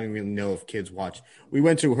I don't even know if kids watch. We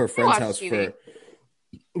went to her friend's watch house TV.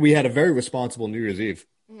 we had a very responsible New Year's Eve.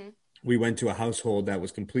 Mhm. We went to a household that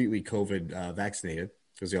was completely COVID vaccinated.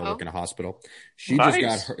 because they all Oh. work in a hospital. She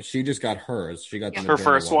Nice. just got hers. She got the Her Moderna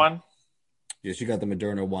first one. Yeah, she got the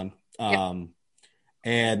Moderna one. Yep.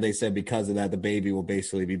 And they said because of that, the baby will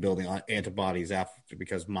basically be building antibodies after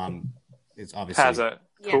because mom is obviously Has it.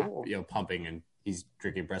 Yeah. Cool. pumping and he's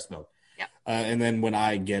drinking breast milk. Yep. And then when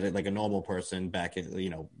I get it like a normal person back in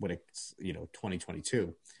when it's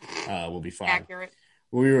 2022, we'll be fine. Accurate.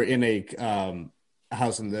 We were in a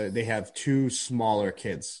house and they have two smaller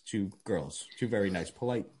kids, two girls, two very nice,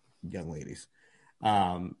 polite young ladies.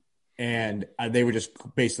 And they were just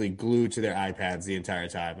basically glued to their iPads the entire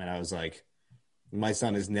time. And I was like, my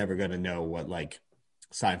son is never going to know what like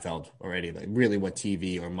Seinfeld or anything, really what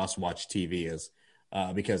TV or must-watch TV is,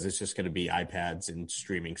 because it's just going to be iPads and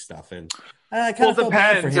streaming stuff. And I kind of felt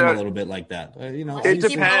bad for him a little bit like that. It Keep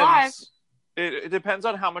it alive. depends. It depends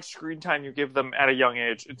on how much screen time you give them at a young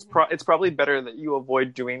age. It's probably better that you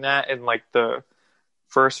avoid doing that in like the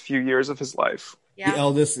first few years of his life. Yeah.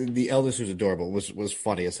 The eldest was adorable. Was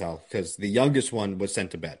funny as hell because the youngest one was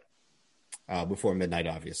sent to bed before midnight,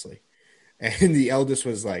 obviously, and the eldest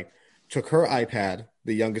was like took her iPad,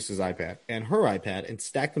 the youngest's iPad, and her iPad, and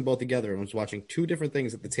stacked them both together and was watching two different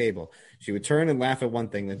things at the table. She would turn and laugh at one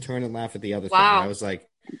thing, then turn and laugh at the other thing. Wow. And I was like,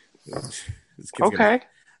 this kid's Okay.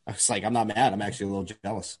 I was like, I'm not mad. I'm actually a little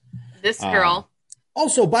jealous. This girl.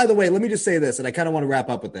 Also, by the way, let me just say this, and I kind of want to wrap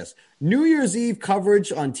up with this. New Year's Eve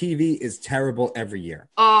coverage on TV is terrible every year.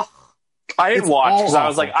 Oh, I didn't It's watch all because I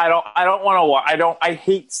was awful. like, I don't want to watch.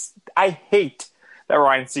 I hate that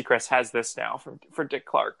Ryan Seacrest has this now for Dick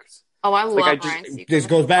Clark. I love like, Ryan Seacrest. This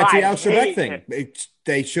goes back to the I Al Trebek hate thing. it.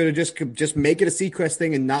 They should have just make it a Seacrest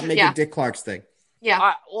thing and not make Yeah. it Dick Clark's thing.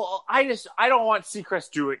 Yeah. I don't want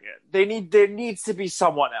Seacrest doing it. There needs to be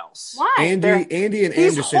someone else. Why? Andy and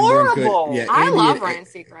He's Anderson weren't horrible. good. Yeah, I Andy love and- Ryan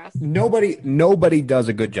Seacrest. Nobody does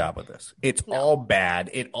a good job with this. It's No. all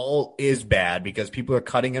bad. It all is bad because people are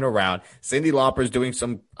cutting it around. Cyndi Lauper's doing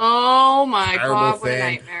some Oh my terrible god, what a thing.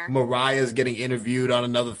 nightmare. Mariah's getting interviewed on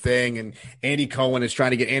another thing, and Andy Cohen is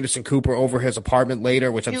trying to get Anderson Cooper over his apartment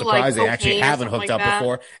later, which I'm Do, surprised like, they actually cocaine or haven't something hooked like up that.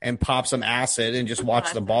 before, and pop some acid and just watch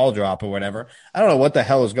the Classic. ball drop or whatever. I don't know what the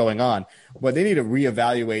hell is going on, but they need to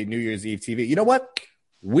reevaluate New Year's Eve TV. You know what?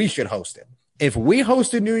 We should host it. If we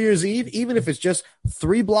hosted New Year's Eve, even if it's just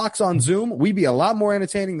 3 blocks on Zoom, we'd be a lot more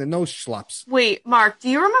entertaining than those schlups. Wait, Mark, do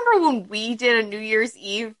you remember when we did a New Year's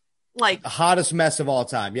Eve? Like, The hottest mess of all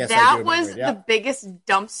time. Yes, I that do was remember it. Yeah. the biggest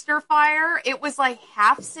dumpster fire. It was like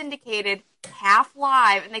half syndicated, half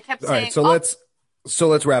live, and they kept All saying, right, so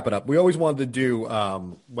let's wrap it up. We always wanted to do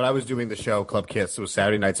when I was doing the show Club Kiss. It was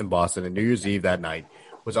Saturday nights in Boston, and New Year's Eve that night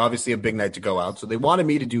was obviously a big night to go out. So they wanted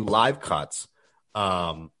me to do live cuts.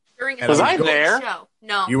 during a Was I Super Bowl there? show.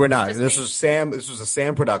 No, You were not. just This me. was Sam. This was a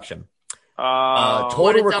Sam production. What a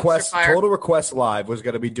Total dumpster Request Live was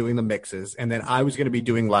going to be doing the mixes, and then I was going to be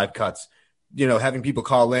doing live cuts. Having people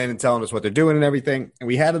call in and telling us what they're doing and everything. And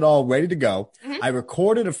we had it all ready to go. Mm-hmm. I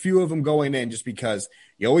recorded a few of them going in just because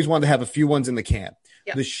you always wanted to have a few ones in the can.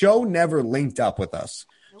 Yep. The show never linked up with us.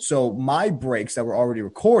 So my breaks that were already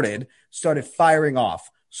recorded started firing off.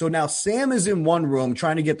 So now Sam is in one room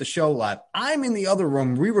trying to get the show live. I'm in the other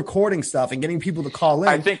room re-recording stuff and getting people to call in.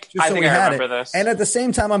 I think we I had remember it. this. And at the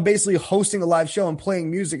same time, I'm basically hosting a live show and playing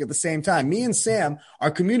music at the same time. Me and Sam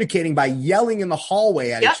are communicating by yelling in the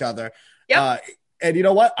hallway at Yep. each other. Yep. And you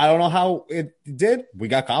know what? I don't know how it did. We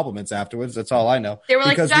got compliments afterwards. That's all I know. They were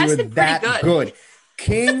like, because "You guys we were did pretty that good."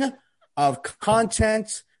 King of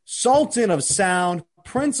content, Sultan of sound,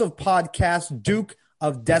 Prince of podcast, Duke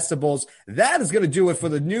of decibels. That is going to do it for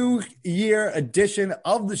the New Year edition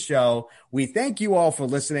of the show. We thank you all for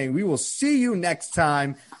listening. We will see you next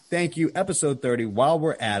time. Thank you. Episode 30. While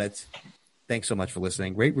we're at it, thanks so much for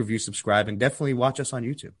listening. Rate, review, subscribe, and definitely watch us on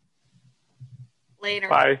YouTube. Later.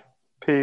 Bye.